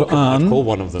of the Quran, I'd call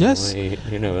one of them. Yes,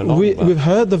 we've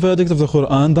heard the verdict of the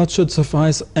Quran. That should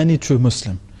suffice any true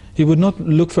Muslim. He would not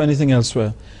look for anything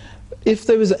elsewhere. If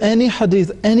there is any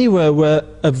hadith anywhere where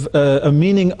a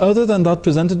meaning other than that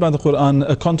presented by the Quran,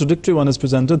 a contradictory one is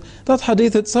presented, that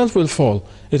hadith itself will fall.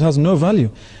 It has no value.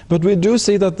 But we do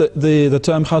see that the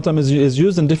term Khatam is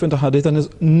used in different hadith and is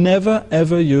never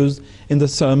ever used in the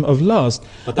term of last.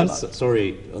 But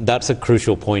that's a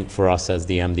crucial point for us as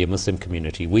the Ahmadiyya Muslim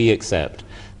community. We accept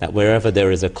that wherever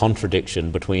there is a contradiction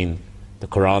between the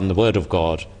Quran, the Word of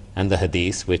God, and the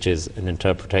Hadith, which is an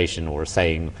interpretation or a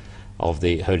saying of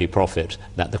the Holy Prophet,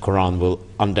 that the Quran will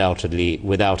undoubtedly,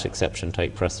 without exception,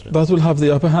 take precedence. That will have the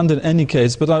upper hand in any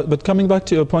case. But coming back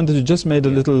to your point that you just made a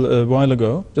little while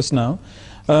ago, just now,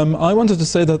 I wanted to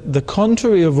say that the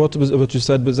contrary of what you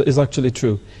said is actually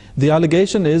true. The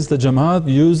allegation is the Jamaat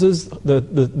uses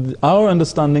our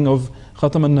understanding of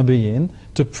Khatam-un-Nabiyeen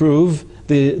to prove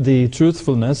the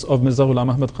truthfulness of Mirza Ghulam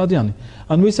Ahmad Qadiani.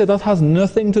 And we say that has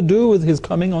nothing to do with his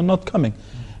coming or not coming.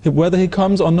 Whether he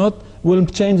comes or not will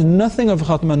change nothing of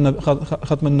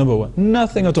Khatam-un-Nabuwwat,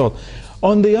 nothing at all.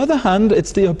 On the other hand,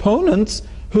 it's the opponents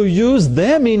who use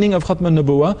their meaning of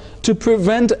Khatam-un-Nabuwwat to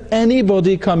prevent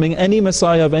anybody coming, any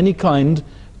Messiah of any kind,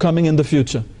 coming in the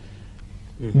future.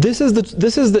 This is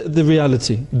the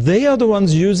reality. They are the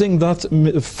ones using that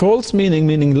false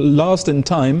meaning last in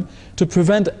time, to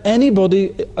prevent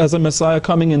anybody as a Messiah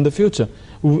coming in the future.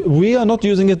 We are not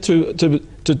using it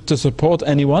to support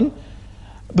anyone,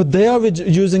 but they are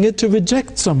using it to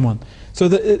reject someone. So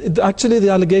actually the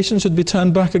allegation should be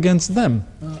turned back against them.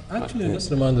 Actually, this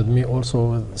reminded me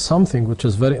also something which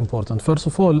is very important. First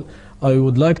of all, I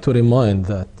would like to remind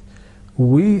that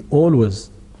we always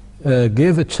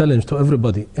gave a challenge to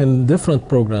everybody in different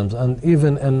programs and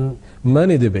even in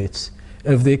many debates,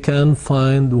 if they can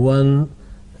find one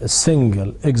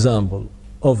single example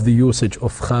of the usage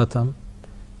of Khatam,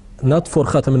 not for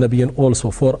Khatam-un-Nabiyeen,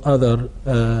 also for other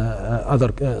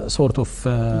sort of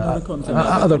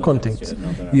other contexts.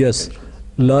 Yes,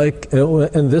 like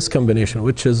in this combination,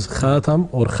 which is Khatam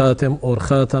or Khatim or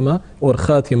Khatama or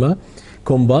Khatima,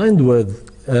 combined with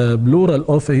plural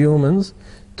of humans,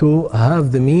 to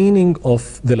have the meaning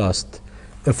of the last,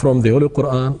 from the Holy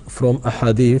Quran, from a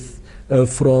hadith,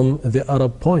 from the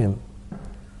Arab poem.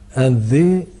 And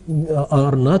they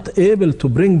are not able to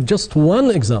bring just one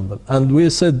example. And we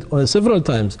said several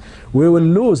times, we will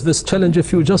lose this challenge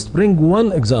if you just bring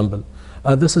one example.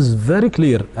 This is very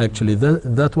clear, actually.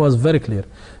 That was very clear.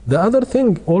 The other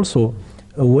thing also,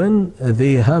 when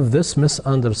they have this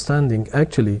misunderstanding,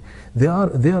 actually, they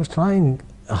are trying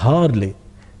hardly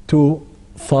to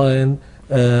find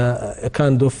a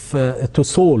kind of to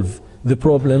solve the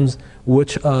problems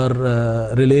which are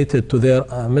related to their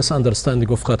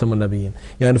misunderstanding of Khatam-un-Nabiyeen.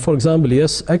 And for example,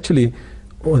 yes, actually,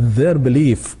 their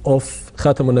belief of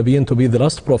Khatam-un-Nabiyeen to be the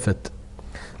last prophet,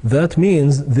 that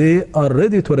means they are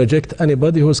ready to reject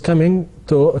anybody who's coming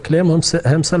to claim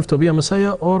himself to be a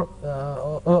Messiah or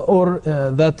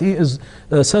that he is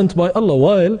sent by Allah,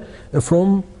 while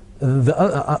from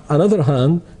another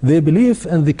hand, they believe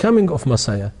in the coming of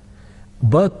Messiah.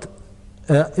 But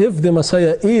if the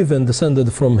Messiah even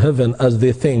descended from heaven as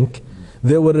they think,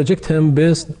 they will reject him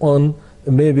based on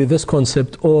maybe this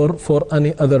concept or for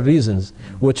any other reasons,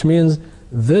 which means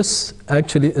this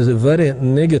actually is a very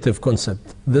negative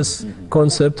concept. This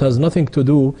concept has nothing to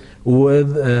do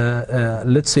with,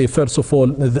 let's say, first of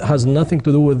all, it has nothing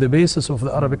to do with the basis of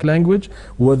the Arabic language,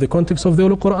 with the context of the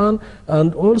Holy Quran,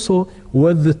 and also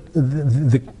with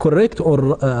the correct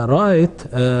or right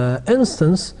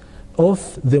instance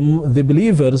of the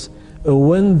believers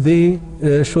when they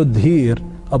should hear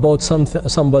about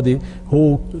somebody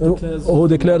who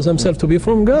declares himself to be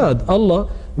from God. Allah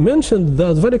mentioned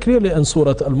that very clearly in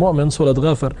Surah Al-Mu'min, Surah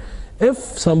Ghafir. If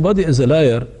somebody is a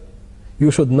liar, you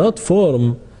should not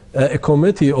form a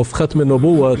committee of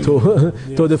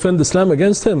KhatameNabuwwat to defend Islam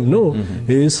against him. No,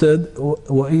 he said,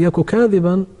 وَإِيَّكُ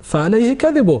كَاذِبًا فَعَلَيْهِ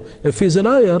كَذِبُهُ. If he's a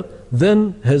liar,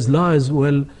 then his lies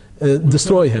will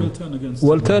destroy him,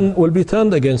 will be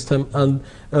turned against him and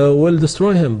will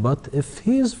destroy him. But if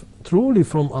he is truly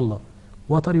from Allah,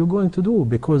 what are you going to do?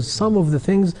 Because some of the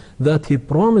things that he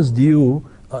promised you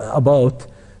about,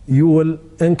 you will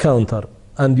encounter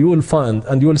and you will find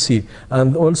and you will see.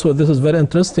 And also this is very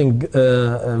interesting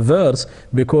verse,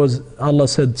 because Allah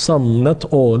said some, not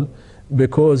all,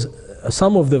 because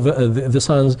some of the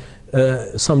signs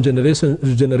some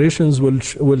generations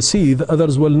will see, the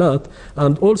others will not,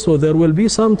 and also there will be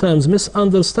sometimes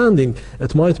misunderstanding.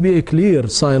 It might be a clear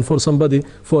sign for somebody,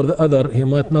 for the other he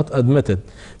might not admit it.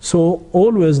 So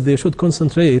always they should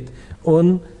concentrate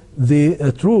on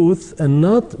the truth and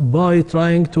not by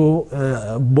trying to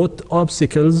put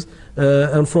obstacles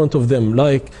in front of them,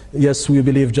 like, yes, we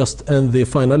believe just in the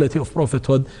finality of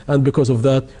prophethood, and because of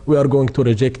that we are going to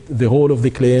reject the whole of the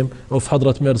claim of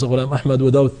Hadrat Mirza Ghulam Ahmad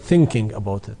without thinking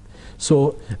about it.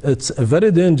 So it's a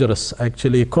very dangerous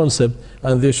actually concept,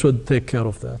 and they should take care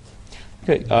of that.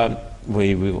 Okay,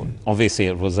 we obviously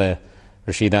it was a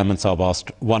Rashid Ahmed Saab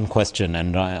asked one question,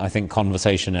 and I think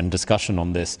conversation and discussion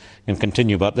on this can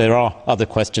continue, but there are other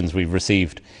questions we've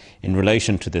received in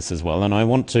relation to this as well. And I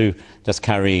want to just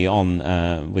carry on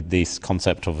with this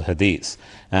concept of hadith.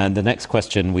 And the next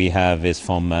question we have is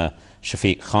from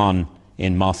Shafiq Khan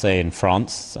in Marseille in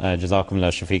France.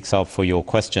 Jazakumullah Shafiq Saab for your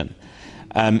question.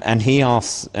 And he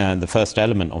asks, the first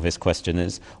element of his question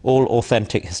is, all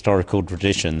authentic historical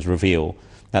traditions reveal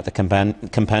that the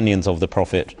companions of the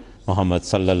Prophet Muhammad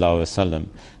sallallahu alaihi wasallam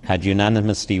had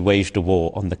unanimously waged a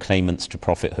war on the claimants to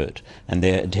prophethood and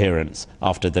their adherents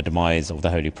after the demise of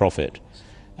the Holy Prophet.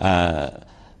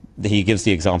 He gives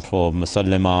the example of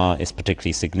Musallima is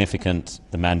particularly significant.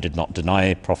 The man did not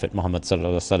deny Prophet Muhammad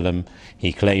sallallahu alaihi wasallam.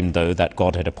 He claimed, though, that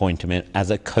God had appointed him as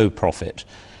a co-prophet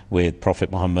with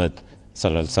Prophet Muhammad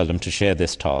sallallahu alaihi wasallam to share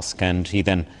this task. And he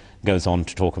then goes on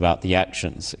to talk about the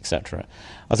actions, etc.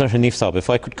 Azhar Hanif Saab,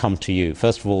 if I could come to you,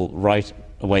 first of all, right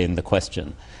away in the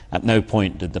question, at no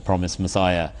point did the promised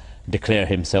Messiah declare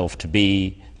himself to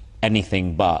be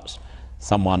anything but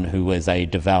someone who was a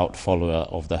devout follower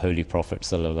of the Holy Prophet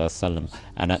sallallahu alaihi wasallam,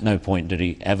 and at no point did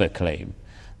he ever claim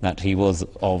that he was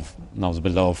of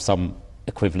some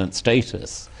equivalent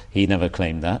status. He never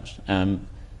claimed that.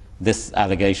 This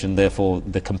allegation, therefore,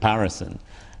 the comparison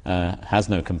has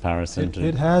no comparison.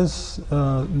 It has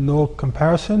no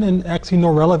comparison and actually no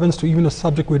relevance to even the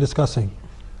subject we're discussing.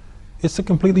 It's a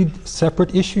completely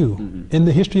separate issue in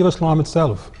the history of Islam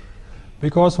itself.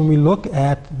 Because when we look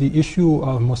at the issue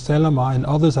of Musallama and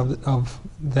others of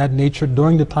that nature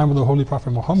during the time of the Holy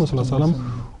Prophet Muhammad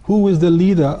who was the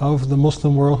leader of the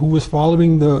Muslim world, who was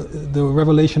following the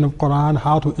revelation of Quran,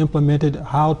 how to implement it,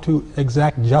 how to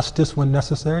exact justice when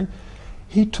necessary,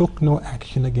 he took no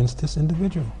action against this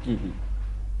individual.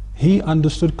 He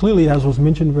understood clearly, as was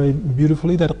mentioned very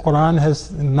beautifully, that Quran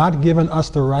has not given us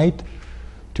the right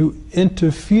to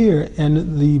interfere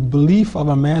in the belief of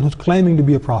a man who's claiming to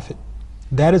be a prophet.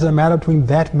 That is a matter between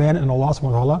that man and Allah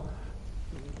subhanahu wa ta'ala.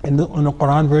 In the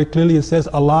Quran very clearly it says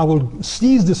Allah will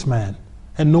seize this man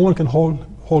and no one can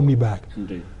hold me back.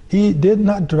 Indeed. He did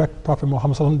not direct Prophet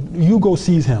Muhammad sallallahu alaihi wasallam, you go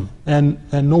seize him and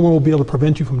no one will be able to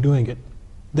prevent you from doing it.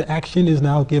 The action is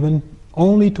now given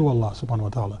only to Allah subhanahu wa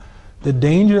ta'ala. The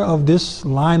danger of this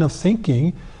line of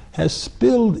thinking has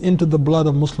spilled into the blood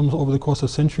of Muslims over the course of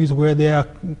centuries, where they are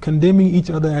condemning each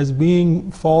other as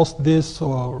being false this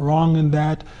or wrong in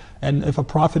that. And if a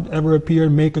prophet ever appeared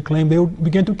and make a claim, they would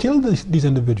begin to kill these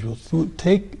individuals, to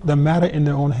take the matter in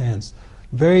their own hands.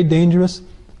 Very dangerous.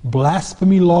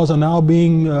 Blasphemy laws are now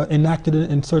being enacted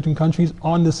in certain countries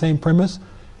on the same premise.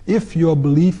 If your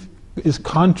belief is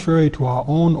contrary to our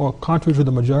own or contrary to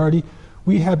the majority,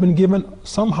 we have been given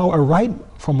somehow a right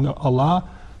from Allah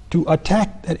to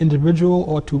attack that individual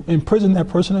or to imprison that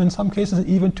person, in some cases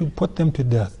even to put them to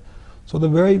death. So the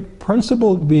very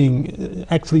principle being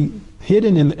actually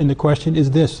hidden in the question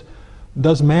is this: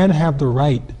 does man have the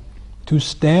right to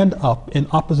stand up in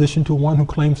opposition to one who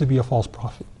claims to be a false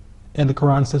prophet? And the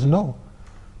Quran says no.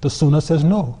 The Sunnah says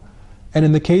no. And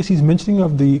in the case he's mentioning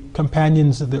of the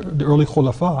companions, the early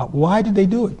Khulafa, why did they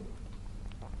do it?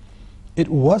 It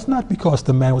was not because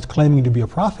the man was claiming to be a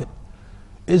prophet.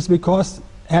 It's because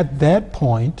at that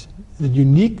point, the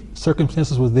unique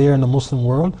circumstances were there in the Muslim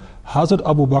world. Hazrat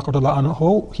Abu Bakr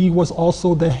anhu, he was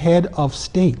also the head of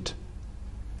state.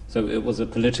 So it was a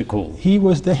political... He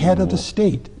was the head of the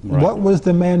state. Right. What was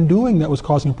the man doing that was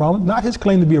causing problems? Not his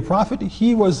claim to be a prophet.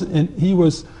 He was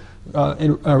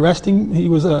arresting, he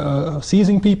was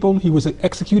seizing people, he was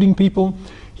executing people,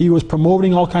 he was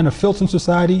promoting all kind of filth in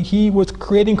society, he was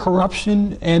creating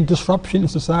corruption and disruption in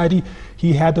society.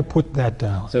 He had to put that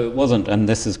down. So it wasn't, and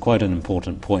this is quite an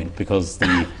important point, because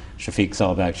the Shafiq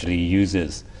Saab actually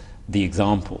uses the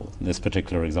example, this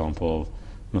particular example of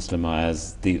Muslima,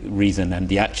 as the reason and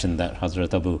the action that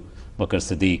Hazrat Abu Bakr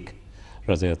Siddiq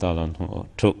radiyallahu anhu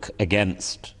took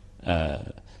against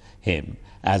him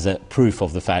as a proof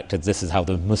of the fact that this is how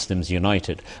the Muslims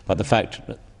united. But the fact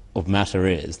of matter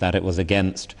is that it was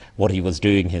against what he was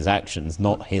doing, his actions,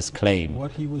 not his claim.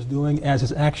 What he was doing as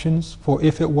his actions, for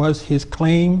if it was his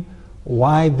claim,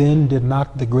 why then did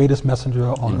not the greatest messenger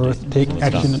on earth take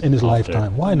action in his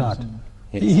lifetime? Why not?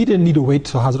 He didn't need to wait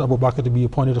till Hazrat Abu Bakr to be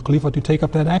appointed a Khalifa to take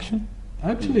up that action.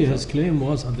 Actually, his claim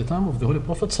was at the time of the Holy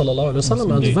Prophet sallallahu alaihi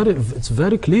wasallam, and it's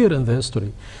very clear in the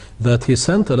history that he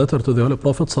sent a letter to the Holy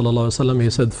Prophet sallallahu alaihi wasallam. He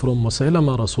said, from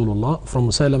Musaylama Rasulullah, from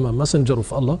Musaylama messenger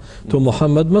of Allah, to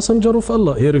Muhammad messenger of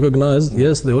Allah. He recognized,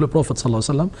 yes, the Holy Prophet sallallahu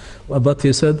alaihi wasallam, but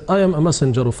he said, I am a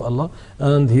messenger of Allah,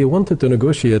 and he wanted to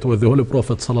negotiate with the Holy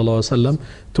Prophet sallallahu alaihi wasallam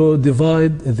to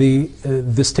divide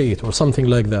the state or something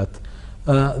like that.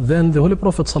 then the Holy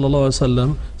Prophet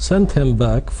ﷺ sent him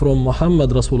back from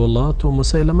Muhammad Rasulullah to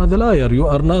Musaylama the liar. You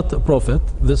are not a prophet.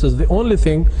 This is the only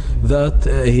thing that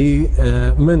he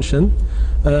mentioned.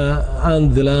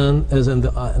 And the land is in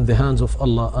the hands of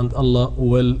Allah, and Allah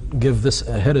will give this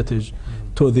heritage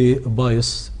to the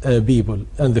pious people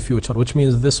in the future, which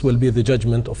means this will be the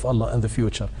judgment of Allah in the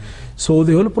future. So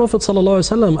the Holy Prophet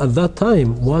ﷺ at that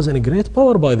time was in a great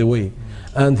power, by the way,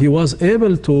 and he was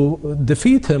able to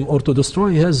defeat him or to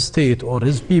destroy his state or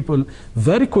his people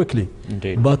very quickly.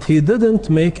 Indeed. But he didn't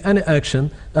make any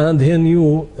action, and he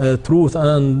knew truth,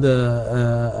 and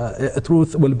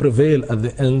truth will prevail at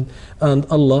the end, and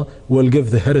Allah will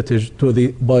give the heritage to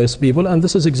the pious people. And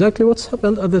this is exactly what's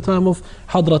happened at the time of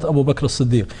Hadrat Abu Bakr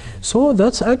as-Siddiq. So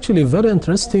that's actually a very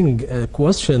interesting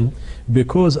question,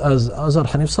 because as Azhar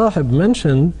Hanif Sahib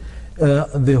mentioned,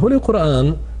 the Holy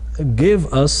Quran gave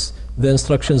us the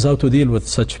instructions how to deal with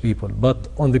such people. But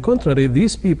on the contrary,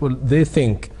 these people, they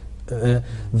think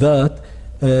that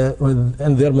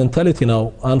and their mentality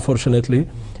now, unfortunately,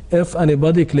 if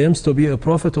anybody claims to be a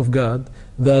prophet of God,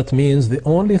 that means the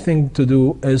only thing to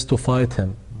do is to fight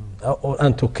him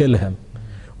and to kill him,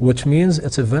 which means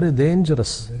it's a very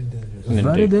dangerous,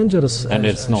 very dangerous and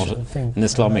it's not thing. an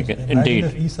Islamic. Imagine Indeed.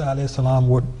 if Isa alayhi salam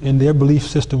would, in their belief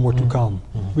system, were to come.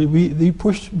 We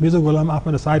pushed Mirza Ghulam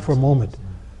Ahmad aside for a moment.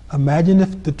 Imagine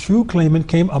if the true claimant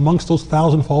came amongst those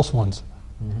 1,000 false ones,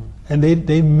 and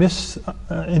they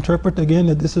misinterpret again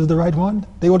that this is the right one.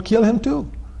 They would kill him too,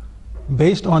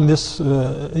 based on this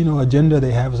agenda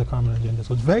they have as a common agenda.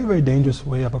 So it's a very, very dangerous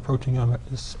way of approaching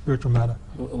this spiritual matter.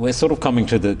 We're sort of coming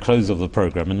to the close of the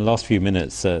program. In the last few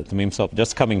minutes, Tamim Saab,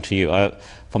 just coming to you,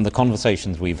 from the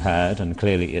conversations we've had, and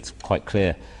clearly it's quite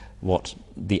clear what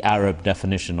the Arab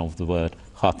definition of the word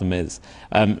Khatam is.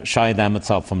 Shahid Ahmad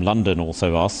Saab from London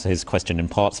also asks, his question in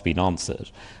part's been answered,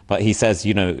 but he says,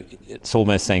 it's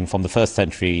almost saying from the 1st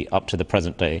century up to the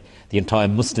present day, the entire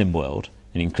Muslim world,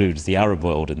 and includes the Arab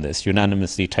world in this,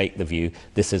 unanimously take the view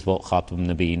this is what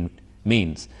Khatam-un-Nabiyeen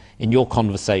means. In your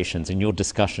conversations, in your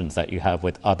discussions that you have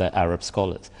with other Arab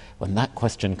scholars, when that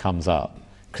question comes up,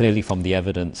 clearly from the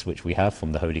evidence which we have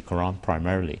from the Holy Quran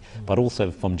primarily, but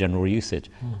also from general usage,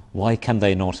 why can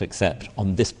they not accept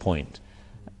on this point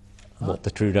what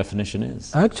the true definition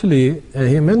is? Actually,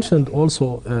 he mentioned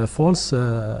also a false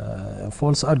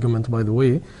argument, by the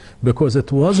way, because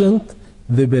it wasn't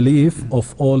the belief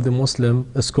of all the Muslim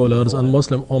scholars and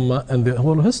Muslim Ummah and the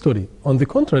whole history. On the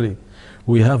contrary,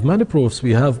 we have many proofs,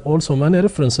 we have also many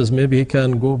references. Maybe he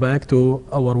can go back to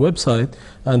our website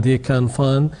and he can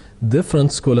find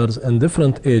different scholars in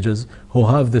different ages who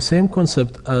have the same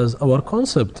concept as our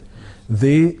concept.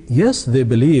 Yes, they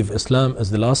believe Islam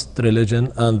is the last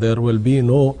religion and there will be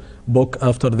no book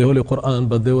after the Holy Quran,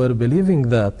 but they were believing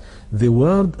that the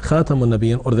word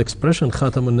Khatam-un-Nabiyeen, or the expression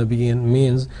Khatam-un-Nabiyeen,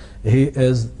 means he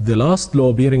is the last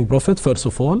law-bearing prophet, first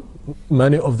of all,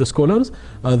 many of the scholars,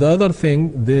 and the other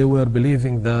thing, they were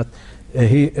believing that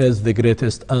he is the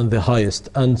greatest and the highest.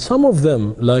 And some of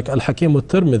them, like Al-Hakim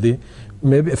al-Tirmidhi,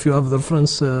 maybe if you have the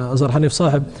reference, Azhar Hanif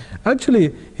Sahib,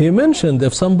 actually he mentioned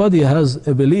if somebody has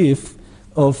a belief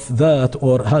of that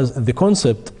or has the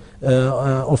concept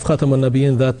of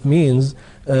Khatam-un-Nabiyeen, that means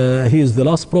he is the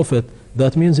last prophet,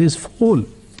 that means he is fool.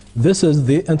 This is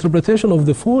the interpretation of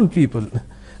the fool people.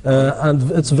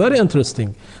 And it's very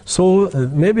interesting. So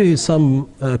maybe some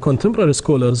contemporary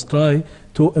scholars try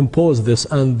to impose this,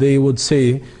 and they would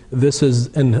say this is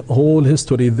in whole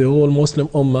history, the whole Muslim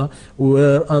Ummah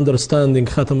were understanding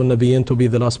Khatam-un-Nabiyeen to be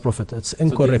the last prophet. It's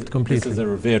incorrect completely. This is a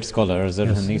revered scholar, Azhar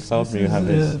Hanif Saab. You have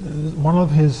his one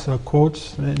of his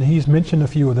quotes, and he's mentioned a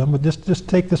few of them, but just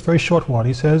take this very short one.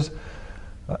 He says,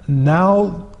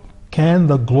 now can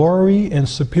the glory and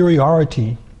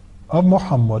superiority of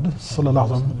Muhammad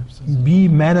be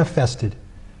manifested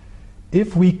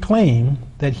if we claim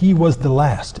that he was the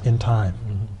last in time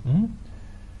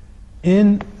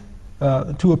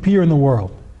to appear in the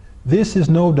world. This is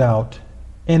no doubt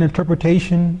an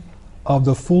interpretation of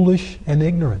the foolish and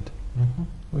ignorant.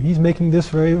 He's making this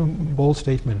very bold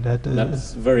statement.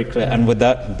 That's very clear. And with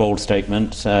that bold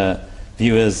statement,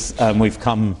 viewers, we've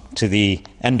come to the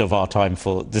end of our time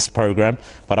for this program,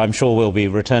 but I'm sure we'll be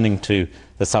returning to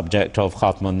the subject of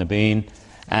Khatam-un-Nabiyeen.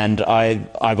 And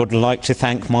I would like to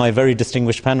thank my very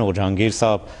distinguished panel, Jahangir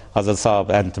Saab, Hazrat Saab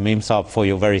and Tamim Saab, for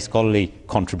your very scholarly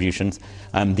contributions.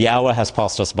 The hour has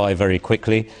passed us by very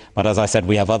quickly, but as I said,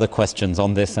 we have other questions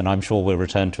on this, and I'm sure we'll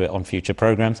return to it on future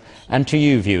programs. And to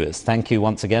you viewers, thank you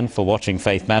once again for watching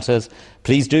Faith Matters.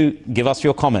 Please do give us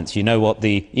your comments. You know what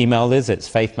the email is. It's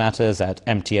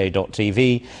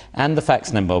faithmatters@mta.tv, and the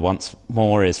fax number once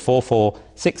more is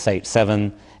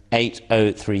 44687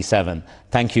 8037.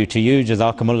 Thank you to you,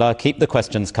 Jazakumullah. Keep the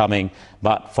questions coming.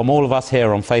 But from all of us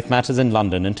here on Faith Matters in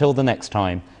London, until the next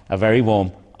time, a very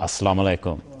warm Assalamu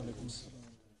alaikum.